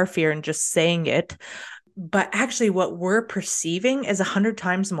outside our fear and just saying it. But actually, what we're perceiving is 100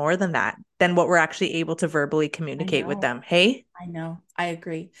 times more than that, than what we're actually able to verbally I communicate with know. them. Hey? I know. I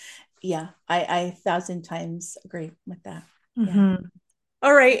agree. Yeah, I 1,000 times agree with that. Yeah. Mm-hmm.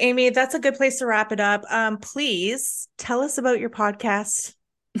 All right, Amy, that's a good place to wrap it up. Please tell us about your podcast.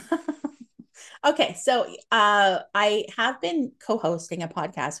 Okay, so I have been co-hosting a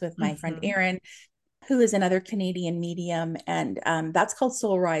podcast with my friend Mm-hmm. Erin, who is another Canadian medium, and that's called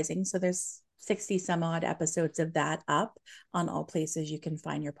Soul Rising. So there's 60 some odd episodes of that up on all places you can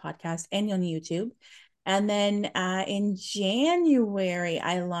find your podcast and on YouTube. And then in January,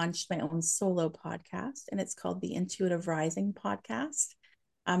 I launched my own solo podcast, and it's called the Intuitive Rising Podcast.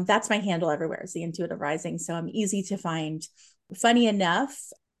 That's my handle everywhere, is the Intuitive Rising. So I'm easy to find. Funny enough,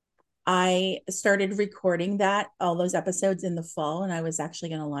 I started recording all those episodes in the fall, and I was actually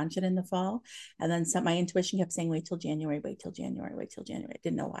going to launch it in the fall. And then my intuition kept saying, wait till January, wait till January, wait till January. I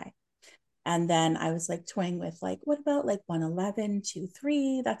didn't know why. And then I was like toying with like, what about like 111, 2,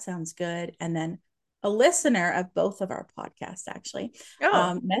 3? That sounds good. And then a listener of both of our podcasts actually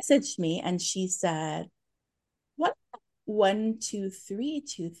Oh, messaged me, and she said, what 1, 2, 3,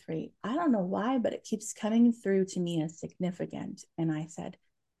 2, 3? I don't know why, but it keeps coming through to me as significant. And I said,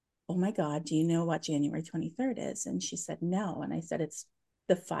 "Oh my God, do you know what January 23rd is?" And she said, "No." And I said, "It's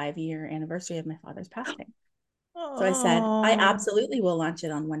the 5-year anniversary of my father's passing." So I said, "I Oh, absolutely will launch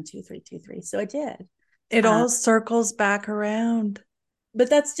it on 12323." So I did. it Um, all circles back around. but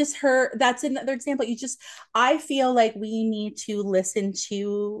that's just her. That's another example. I feel like we need to listen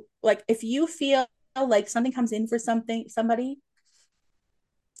to, like, if you feel like something comes in for somebody,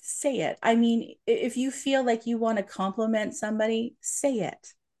 say it. I mean, if you feel like you want to compliment somebody, say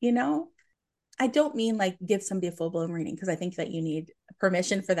it, you know? I don't mean like give somebody a full blown reading, because I think that you need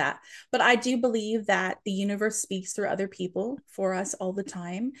permission for that. But I do believe that the universe speaks through other people for us all the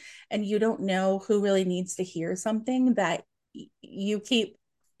time. And you don't know who really needs to hear something that you keep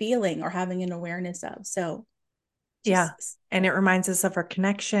feeling or having an awareness of. So Yeah. just, And it reminds us of our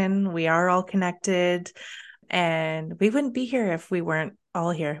connection. We are all connected, and we wouldn't be here if we weren't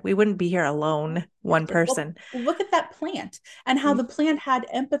all here. We wouldn't be here alone, one connected. Well, person. look at that plant and how the plant had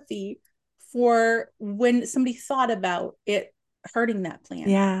empathy for when somebody thought about it hurting that plant.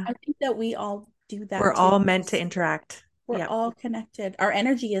 Yeah. I think that we all do We're that too. all meant to interact. We're Yep. all connected. Our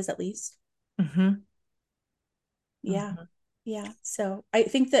energy is, at least. Hmm. Yeah. Hmm. Yeah. So I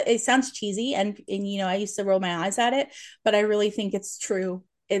think that it sounds cheesy, and I used to roll my eyes at it, but I really think it's true.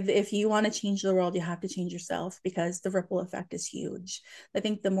 If you want to change the world, you have to change yourself, because the ripple effect is huge. I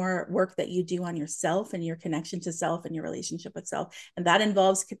think the more work that you do on yourself and your connection to self and your relationship with self, and that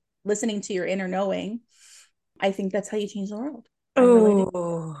involves listening to your inner knowing, I think that's how you change the world. I really do.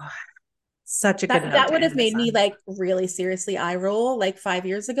 Oh, such a good That note that to would have end this made me on. like really seriously eye roll like 5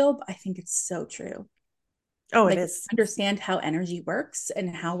 years ago, but I think it's so true. Oh, it Like, is. understand how energy works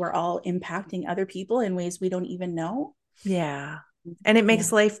and how we're all impacting other people in ways we don't even know. Yeah. And it Yeah.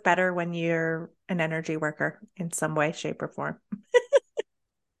 makes life better when you're an energy worker in some way, shape, or form.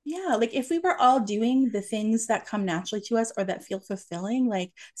 Yeah, like if we were all doing the things that come naturally to us or that feel fulfilling,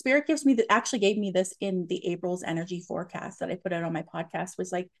 like spirit gives me that actually gave me this in the April's energy forecast that I put out on my podcast,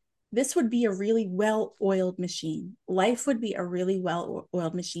 was like, this would be a really well-oiled machine. Life would be a really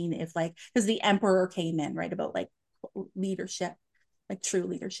well-oiled machine if, like, because the emperor came in, right, about like leadership, like true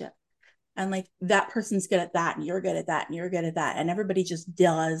leadership. And like that person's good at that, and you're good at that, and you're good at that, and everybody just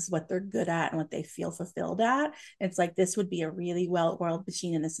does what they're good at and what they feel fulfilled at. It's like, this would be a really well-oiled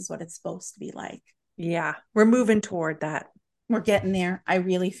machine, and this is what it's supposed to be like. Yeah. We're moving toward that. We're getting there. I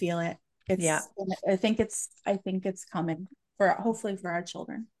really feel it. Yeah. It's I think it's coming, for hopefully for our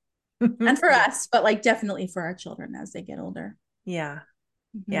children and for Yeah. us, but like definitely for our children as they get older. Yeah.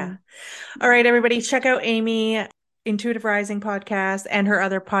 Yeah. Mm-hmm. All Yeah. right, everybody, check out Amy Intuitive Rising podcast and her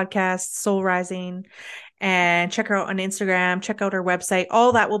other podcast, Soul Rising, and check her out on Instagram. Check out her website.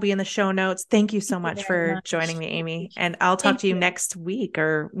 All that will be in the show notes. Thank you so Thank you much very for joining much. me, I Amy. appreciate And it. I'll talk Thank to you you. next week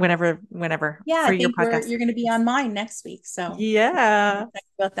or whenever Yeah, for I your think podcast. you're going to be on mine next week, so I'm Yeah. excited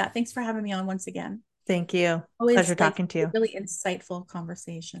about that. Thanks for having me on once again. Thank you. Pleasure Always like talking to a you. really insightful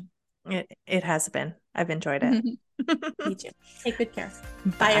conversation. It has been. I've enjoyed it. Me too. Take good care.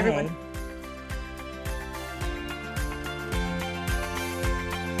 Bye, everyone. Bye.